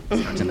mic to you.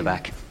 It's in the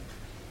back.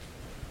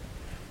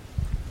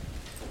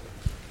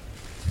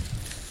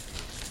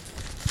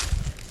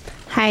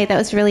 Hi, that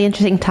was a really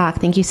interesting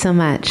talk. Thank you so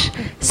much.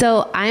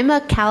 So I'm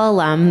a Cal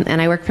alum and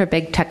I work for a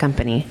big tech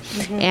company.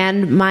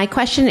 And my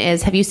question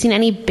is, have you seen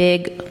any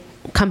big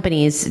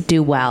companies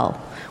do well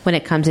when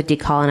it comes to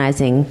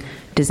decolonizing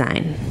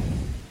design?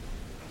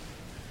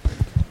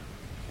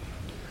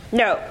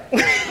 No.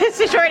 It's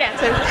the short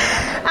answer.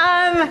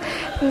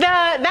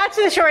 That's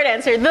the short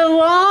answer. The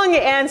long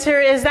answer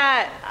is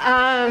that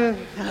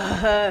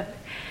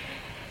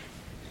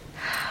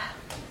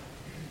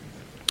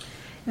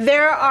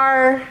there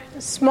are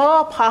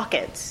small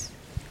pockets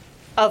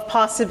of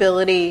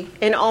possibility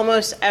in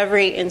almost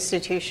every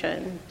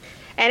institution.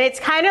 And it's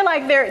kind of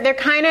like they're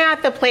kind of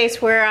at the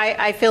place where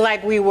I feel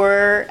like we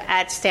were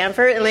at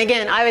Stanford. And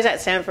again, I was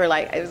at Stanford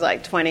it was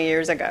like 20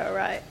 years ago,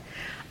 right?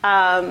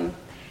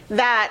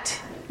 That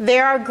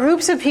there are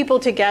groups of people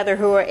together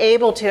who are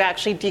able to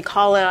actually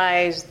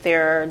decolonize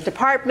their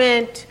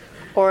department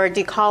or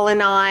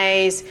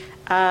decolonize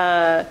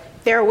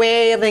their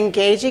way of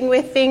engaging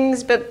with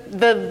things. But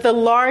the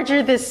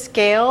larger the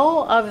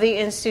scale of the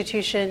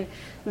institution,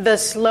 the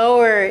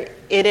slower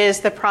it is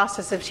the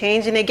process of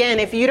change. And again,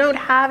 if you don't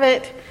have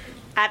it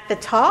at the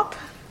top,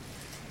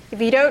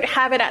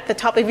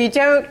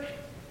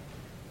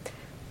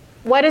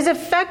 what is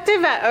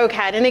effective at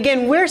OCAD, and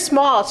again, we're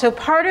small, so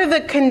part of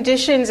the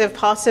conditions of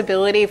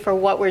possibility for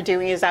what we're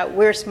doing is that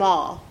we're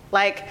small.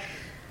 Like,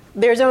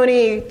 there's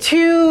only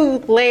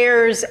 2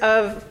 layers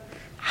of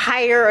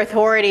higher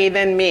authority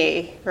than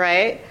me,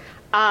 right?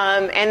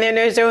 And then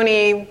there's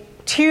only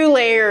 2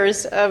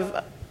 layers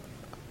of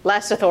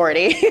less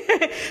authority,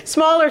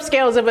 smaller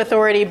scales of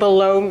authority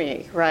below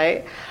me,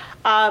 right?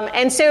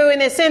 And so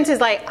in a sense, it's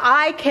like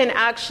I can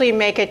actually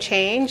make a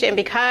change, and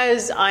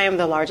because I am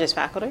the largest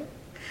faculty,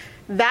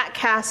 that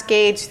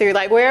cascades through,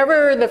 like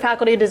wherever the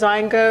faculty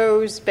design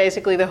goes,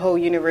 basically the whole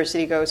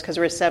university goes, because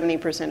we're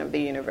 70% of the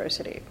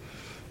university.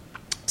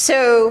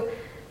 So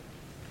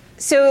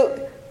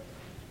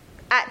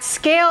at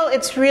scale,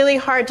 it's really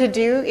hard to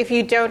do if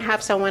you don't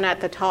have someone at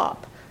the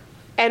top.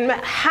 And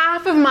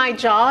half of my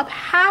job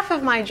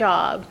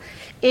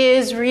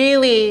is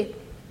really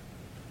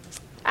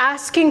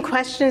asking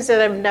questions that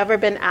have never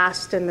been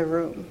asked in the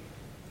room.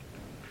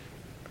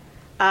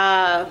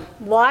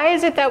 Why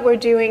is it that we're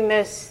doing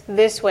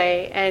this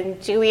way, and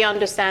do we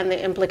understand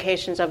the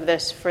implications of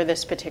this for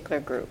this particular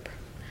group?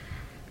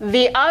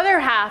 The other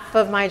half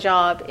of my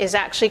job is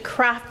actually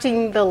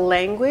crafting the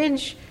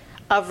language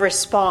of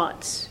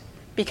response,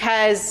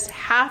 because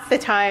half the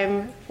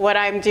time what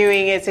I'm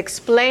doing is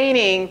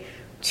explaining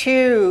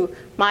to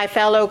my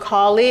fellow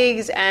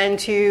colleagues and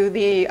to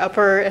the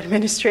upper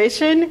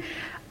administration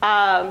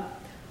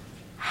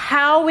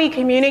how we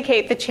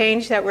communicate the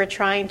change that we're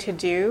trying to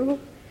do,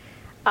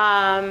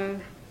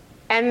 and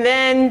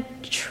then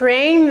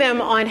train them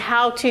on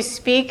how to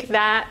speak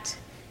that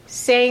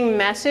same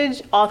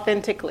message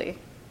authentically.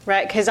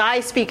 right? Because I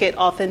speak it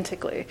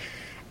authentically.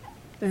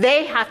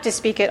 They have to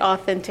speak it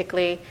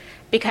authentically,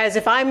 because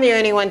if I'm the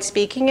only one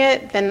speaking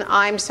it, then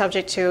I'm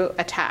subject to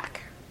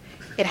attack.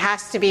 It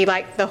has to be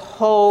like the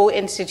whole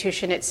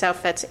institution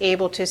itself that's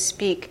able to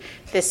speak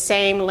the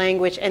same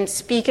language and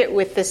speak it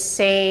with the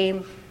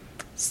same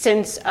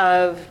sense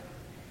of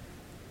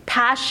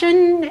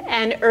passion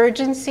and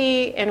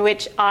urgency in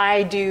which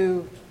I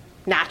do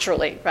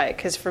naturally, right?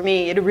 Because for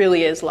me, it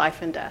really is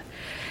life and death.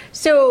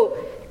 So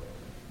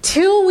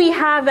till we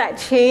have that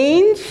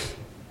change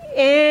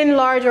in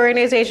large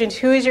organizations,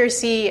 who is your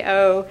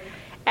CEO?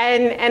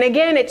 And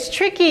again, it's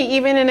tricky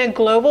even in a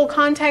global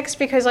context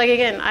because, like,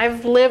 again,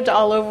 I've lived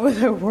all over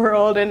the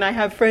world and I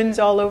have friends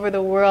all over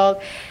the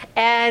world.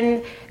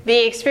 And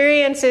the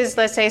experiences,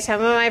 let's say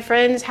some of my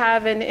friends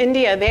have in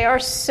India, they are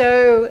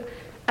so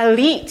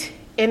elite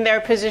in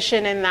their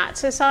position in that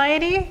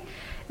society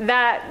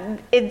that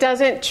it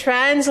doesn't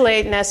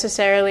translate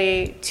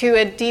necessarily to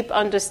a deep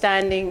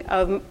understanding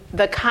of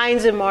the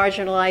kinds of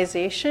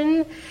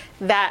marginalization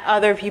that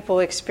other people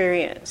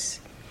experience.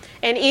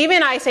 And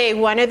even I say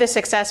one of the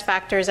success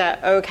factors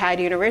at OCAD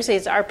University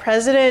is our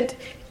president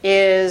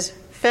is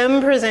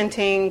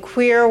femme-presenting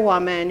queer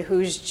woman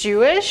who's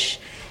Jewish,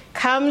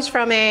 comes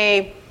from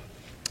a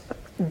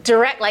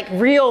direct, like,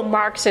 real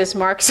Marxist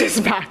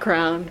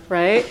background,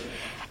 right?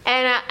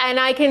 And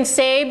I can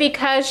say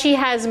because she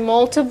has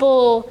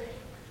multiple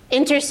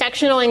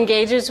intersectional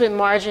engagements with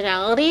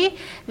marginality,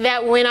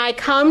 that when I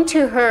come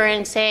to her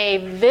and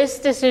say, this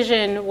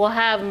decision will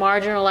have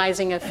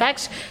marginalizing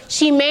effects,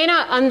 she may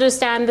not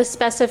understand the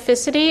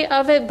specificity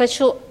of it, but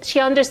she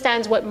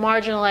understands what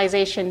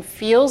marginalization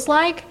feels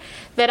like,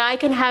 that I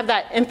can have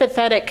that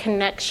empathetic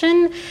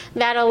connection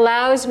that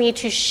allows me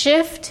to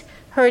shift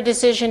her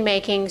decision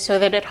making so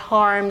that it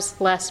harms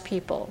less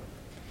people.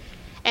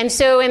 And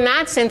so in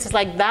that sense, it's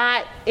like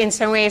that, in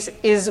some ways,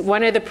 is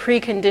one of the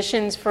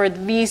preconditions for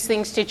these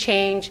things to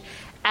change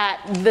at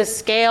the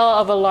scale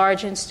of a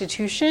large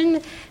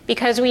institution,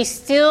 because we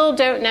still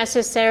don't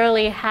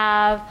necessarily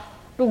have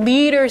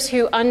leaders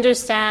who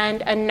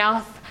understand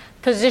enough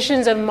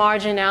positions of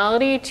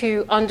marginality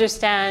to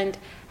understand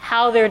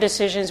how their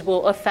decisions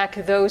will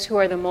affect those who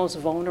are the most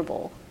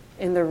vulnerable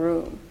in the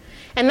room.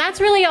 And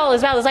that's really all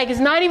it's about. It's like, it's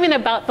not even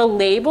about the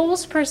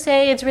labels per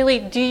se. It's really,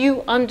 do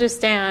you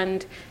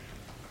understand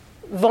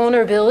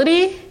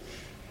vulnerability,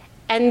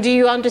 and do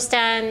you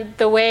understand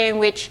the way in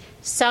which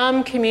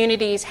some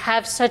communities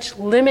have such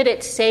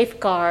limited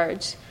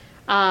safeguards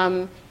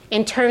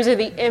in terms of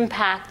the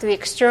impact, the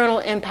external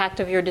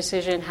impact of your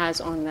decision has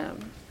on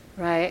them,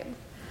 right?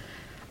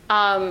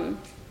 And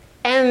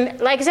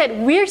like I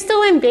said, we're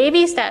still in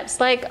baby steps.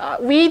 Like,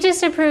 we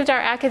just approved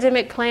our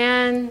academic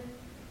plan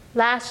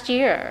last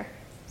year.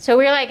 So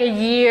we're like a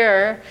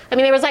year. I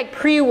mean, there was like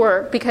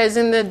pre-work because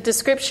in the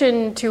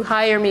description to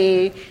hire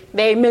me,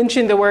 they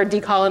mentioned the word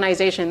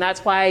decolonization.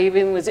 That's why I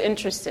even was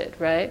interested,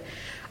 right?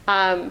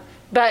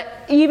 But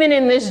even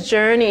in this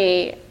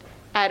journey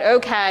at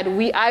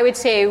OCAD, I would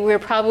say we're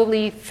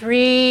probably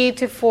 3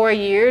 to 4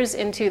 years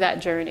into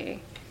that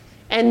journey.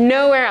 And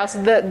nowhere else,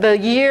 the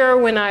year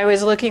when I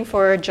was looking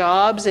for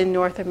jobs in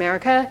North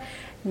America,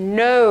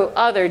 no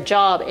other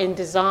job in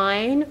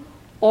design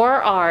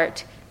or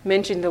art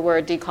mentioned the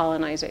word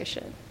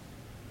decolonization.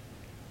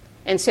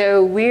 And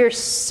so we're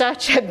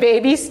such at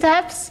baby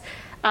steps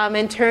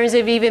in terms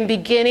of even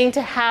beginning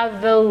to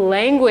have the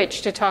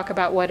language to talk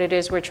about what it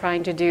is we're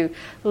trying to do,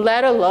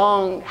 let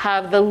alone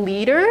have the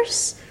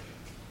leaders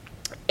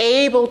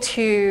able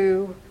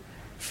to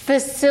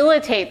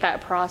facilitate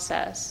that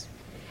process.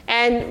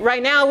 And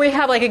right now we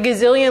have like a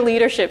gazillion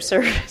leadership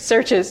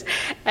searches.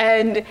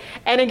 And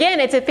again,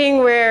 it's a thing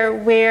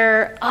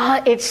where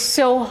it's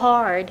so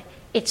hard.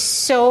 It's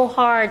so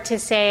hard to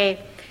say,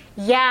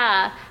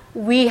 yeah,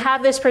 we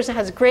have this person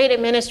has great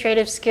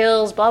administrative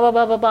skills, blah, blah,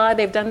 blah, blah, blah.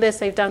 They've done this,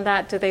 they've done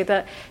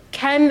that.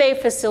 Can they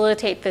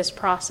facilitate this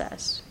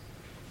process?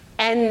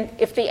 And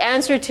if the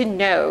answer to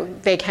no,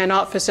 they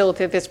cannot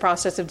facilitate this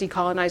process of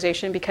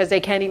decolonization because they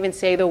can't even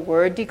say the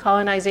word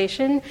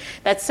decolonization,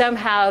 that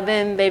somehow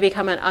then they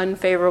become an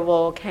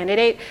unfavorable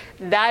candidate,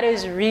 that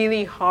is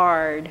really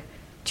hard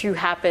to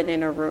happen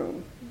in a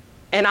room.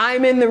 And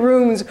I'm in the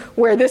rooms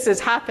where this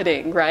is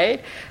happening,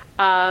 right?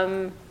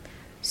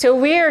 So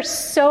we're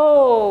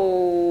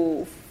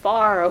so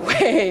far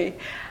away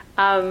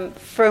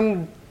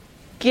from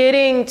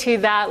getting to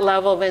that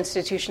level of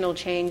institutional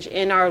change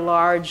in our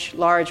large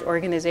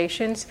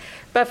organizations.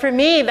 But for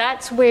me,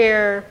 that's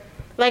where,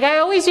 like, I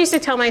always used to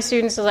tell my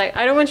students, like,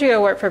 I don't want you to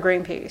go work for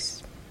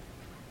Greenpeace.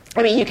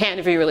 I mean, you can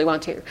if you really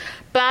want to.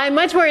 But I'm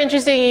much more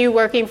interested in you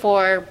working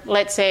for,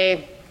 let's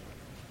say,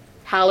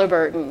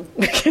 Halliburton.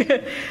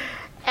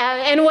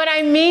 And what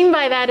I mean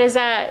by that is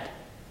that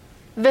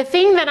the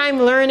thing that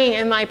I'm learning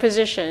in my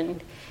position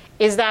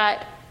is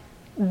that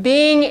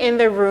being in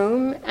the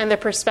room and the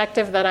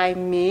perspective that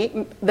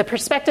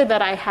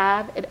I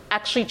have, it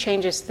actually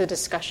changes the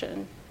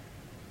discussion.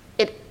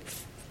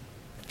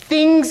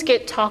 Things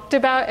get talked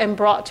about and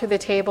brought to the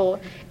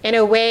table in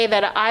a way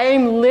that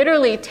I'm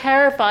literally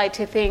terrified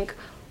to think,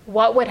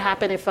 what would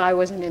happen if I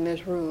wasn't in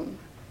this room?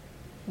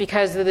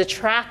 Because the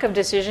track of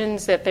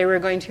decisions that they were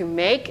going to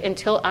make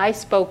until I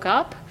spoke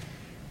up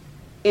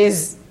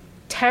is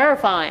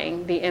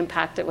terrifying, the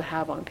impact it would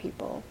have on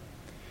people.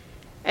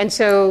 And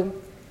so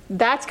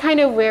that's kind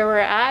of where we're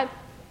at.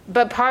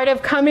 But part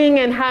of coming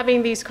and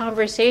having these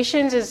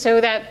conversations is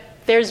so that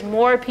there's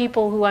more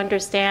people who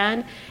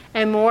understand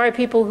and more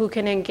people who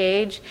can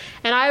engage.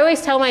 And I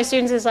always tell my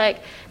students is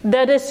like,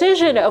 the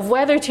decision of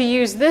whether to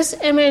use this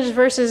image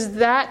versus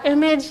that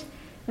image,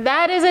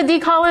 that is a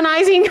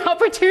decolonizing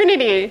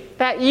opportunity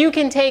that you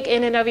can take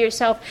in and of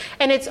yourself.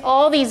 And it's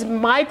all these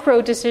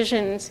micro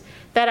decisions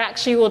that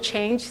actually will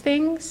change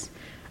things.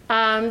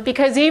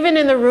 Because even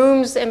in the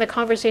rooms and the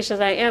conversations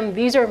I am,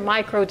 these are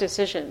micro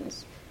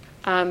decisions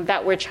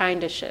that we're trying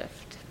to shift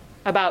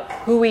about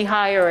who we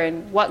hire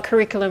and what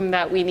curriculum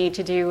that we need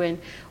to do and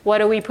what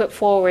do we put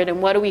forward and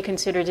what do we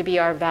consider to be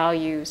our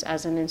values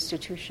as an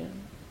institution.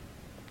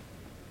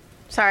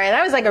 Sorry,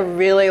 that was like a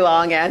really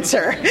long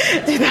answer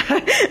to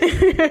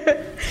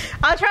that.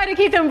 I'll try to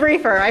keep them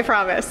briefer, I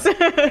promise.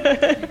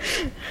 Thank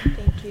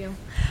you.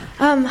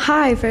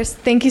 Hi, first,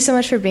 thank you so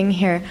much for being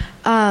here.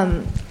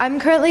 I'm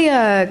currently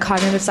a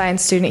cognitive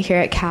science student here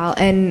at Cal,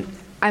 and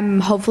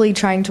I'm hopefully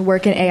trying to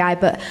work in AI,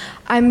 but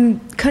I'm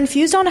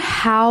confused on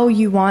how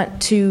you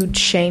want to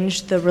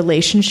change the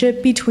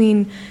relationship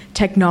between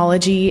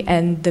technology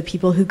and the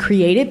people who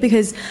create it,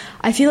 because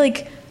I feel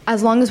like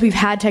as long as we've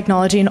had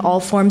technology in all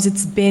forms,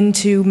 it's been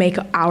to make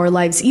our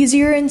lives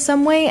easier in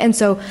some way. And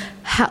so,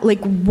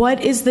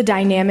 what is the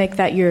dynamic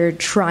that you're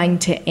trying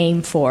to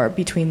aim for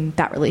between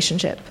that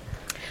relationship?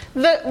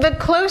 The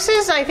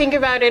closest I think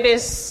about it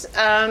is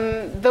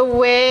the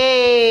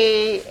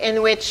way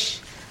in which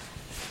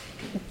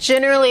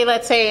generally,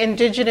 let's say,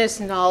 indigenous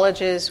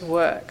knowledges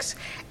works.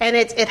 And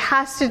it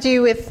has to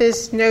do with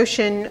this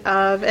notion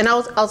of, and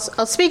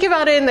I'll speak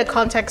about it in the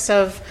context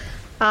of,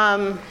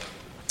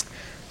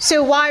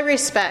 so why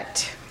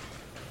respect?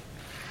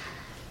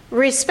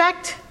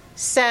 Respect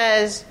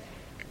says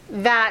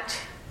that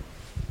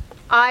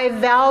I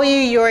value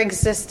your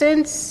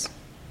existence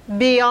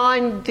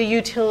beyond the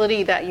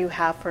utility that you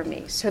have for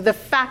me. So the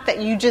fact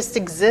that you just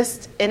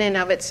exist in and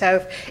of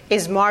itself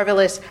is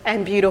marvelous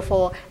and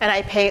beautiful, and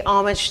I pay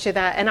homage to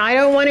that, and I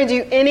don't want to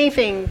do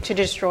anything to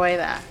destroy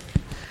that.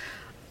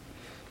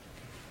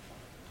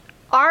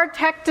 Our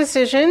tech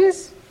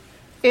decisions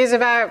is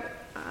about,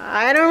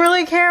 I don't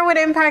really care what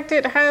impact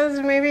it has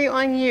maybe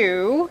on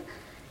you,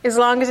 as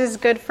long as it's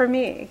good for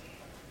me.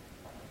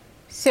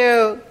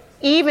 So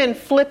even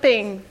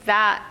flipping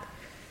that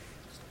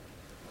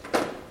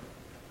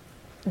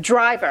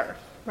driver,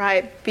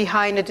 right,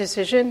 behind a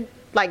decision,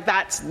 like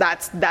that's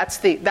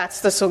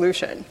the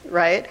solution,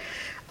 right?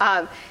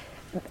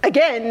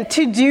 Again,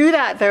 to do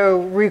that though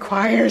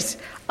requires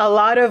a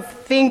lot of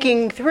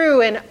thinking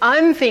through and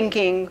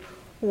unthinking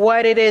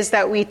what it is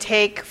that we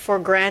take for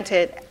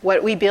granted,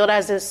 what we build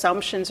as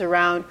assumptions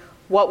around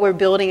what we're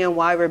building and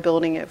why we're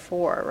building it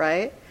for,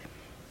 right?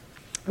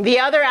 The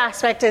other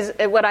aspect is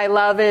what I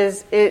love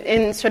is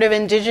in sort of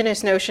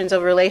indigenous notions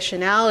of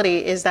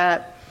relationality is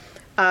that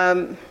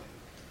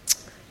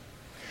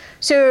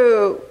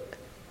So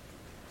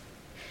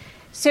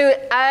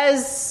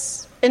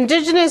as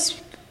indigenous,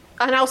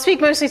 and I'll speak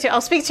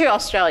to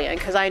Australian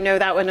because I know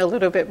that one a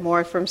little bit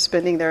more from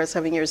spending there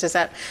 7 years. Is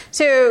that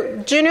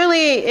so?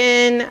 Generally,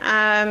 in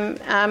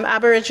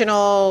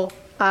Aboriginal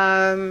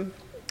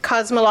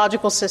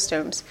cosmological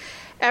systems,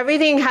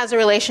 everything has a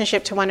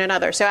relationship to one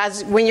another. So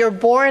when you're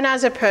born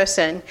as a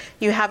person,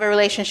 you have a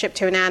relationship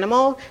to an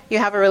animal, you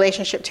have a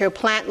relationship to a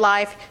plant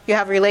life, you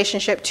have a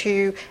relationship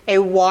to a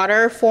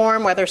water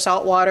form, whether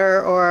salt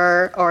water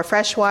or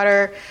fresh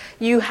water.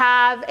 You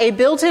have a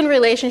built-in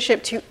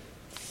relationship to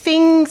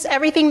things,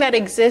 everything that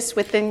exists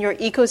within your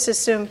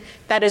ecosystem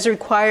that is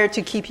required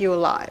to keep you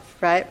alive,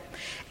 right?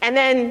 And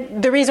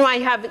then the reason why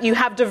you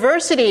have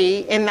diversity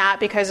in that,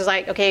 because it's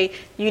like, okay,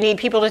 you need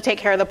people to take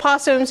care of the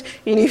possums,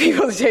 you need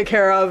people to take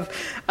care of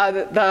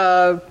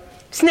the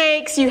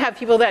snakes, you have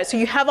people so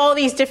you have all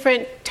these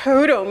different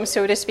totems,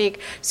 so to speak,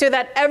 so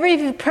that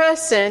every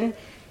person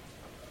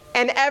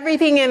and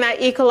everything in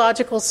that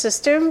ecological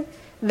system,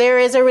 there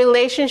is a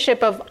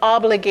relationship of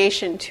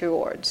obligation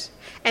towards.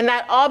 And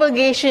that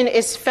obligation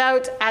is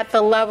felt at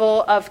the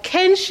level of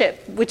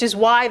kinship, which is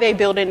why they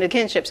build into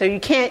kinship. So you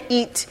can't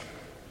eat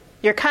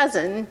your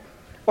cousin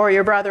or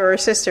your brother or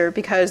sister,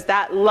 because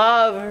that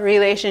love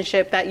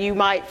relationship that you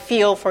might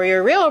feel for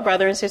your real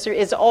brother and sister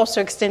is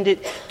also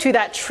extended to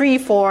that tree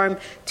form,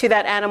 to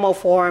that animal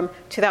form,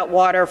 to that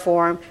water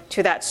form,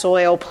 to that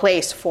soil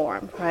place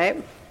form,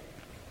 right?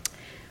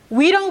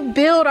 We don't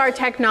build our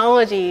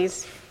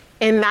technologies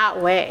in that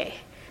way.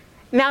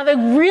 Now, the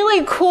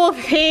really cool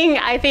thing,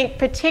 I think,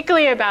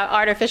 particularly about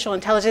artificial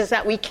intelligence, is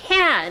that we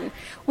can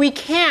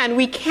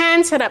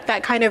set up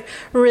that kind of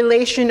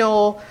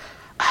relational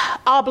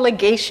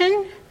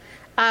obligation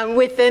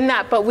within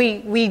that, but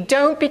we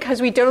don't,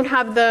 because we don't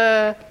have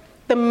the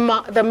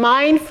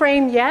mind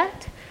frame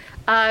yet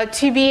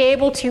to be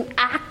able to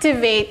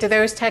activate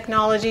those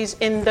technologies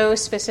in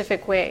those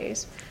specific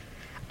ways.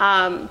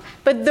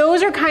 But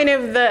those are kind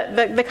of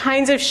the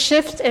kinds of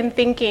shift in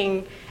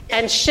thinking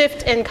and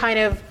shift in kind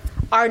of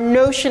our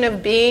notion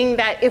of being,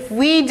 that if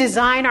we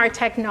design our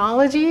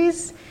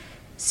technologies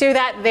so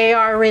that they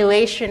are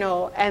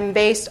relational and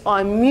based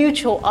on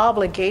mutual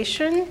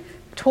obligation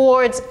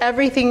towards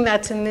everything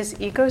that's in this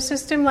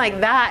ecosystem, like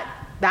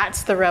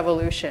that's the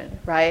revolution,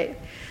 right?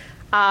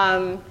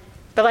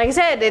 But like I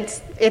said,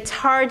 it's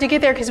hard to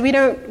get there because we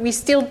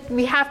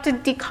have to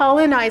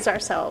decolonize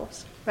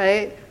ourselves,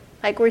 right?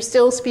 Like we're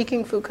still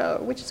speaking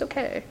Foucault, which is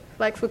okay,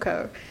 like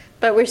Foucault,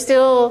 but we're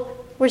still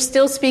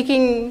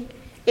speaking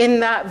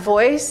in that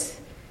voice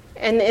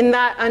and in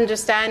that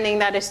understanding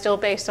that is still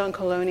based on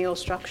colonial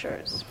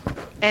structures.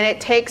 And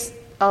it takes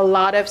a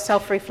lot of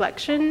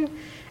self-reflection,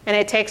 and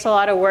it takes a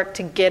lot of work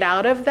to get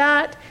out of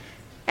that.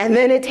 And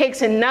then it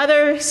takes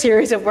another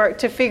series of work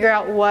to figure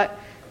out what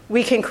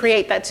we can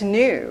create that's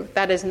new,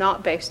 that is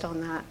not based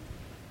on that.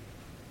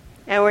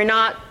 And we're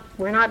not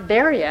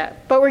there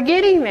yet, but we're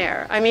getting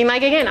there. I mean,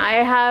 like, again, I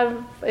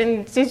have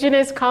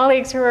indigenous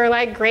colleagues who are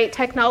like great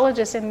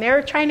technologists, and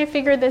they're trying to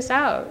figure this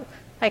out.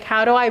 Like,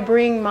 how do I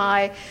bring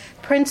my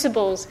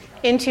principles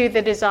into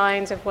the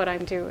designs of what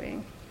I'm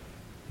doing?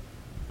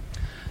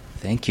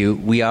 Thank you.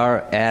 We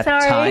are at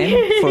time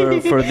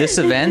for this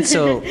event,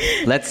 so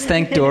let's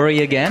thank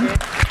Dory again.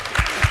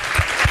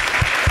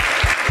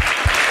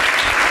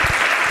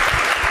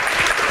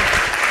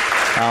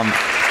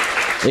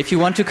 If you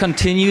want to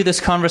continue this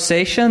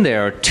conversation,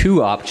 there are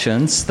two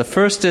options. The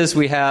first is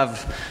we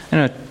have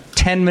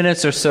 10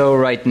 minutes or so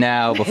right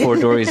now before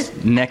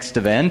Dory's next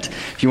event.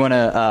 If you want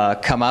to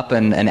come up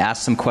and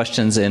ask some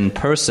questions in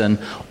person.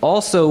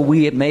 Also,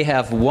 we may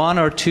have 1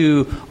 or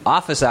 2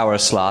 office hour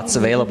slots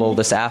available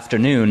this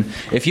afternoon.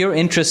 If you're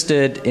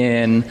interested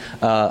in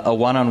a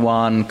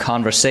one-on-one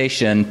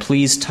conversation,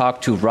 please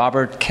talk to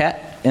Robert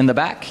Kett in the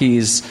back.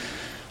 He's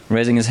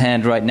raising his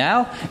hand right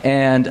now,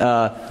 and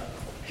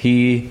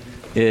he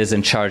is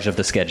in charge of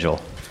the schedule.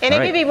 And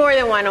it could be more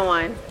than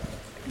one-on-one.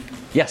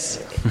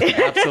 Yes,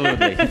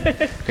 absolutely.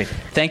 Great.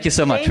 Thank you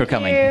so much for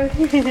coming.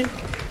 Thank you.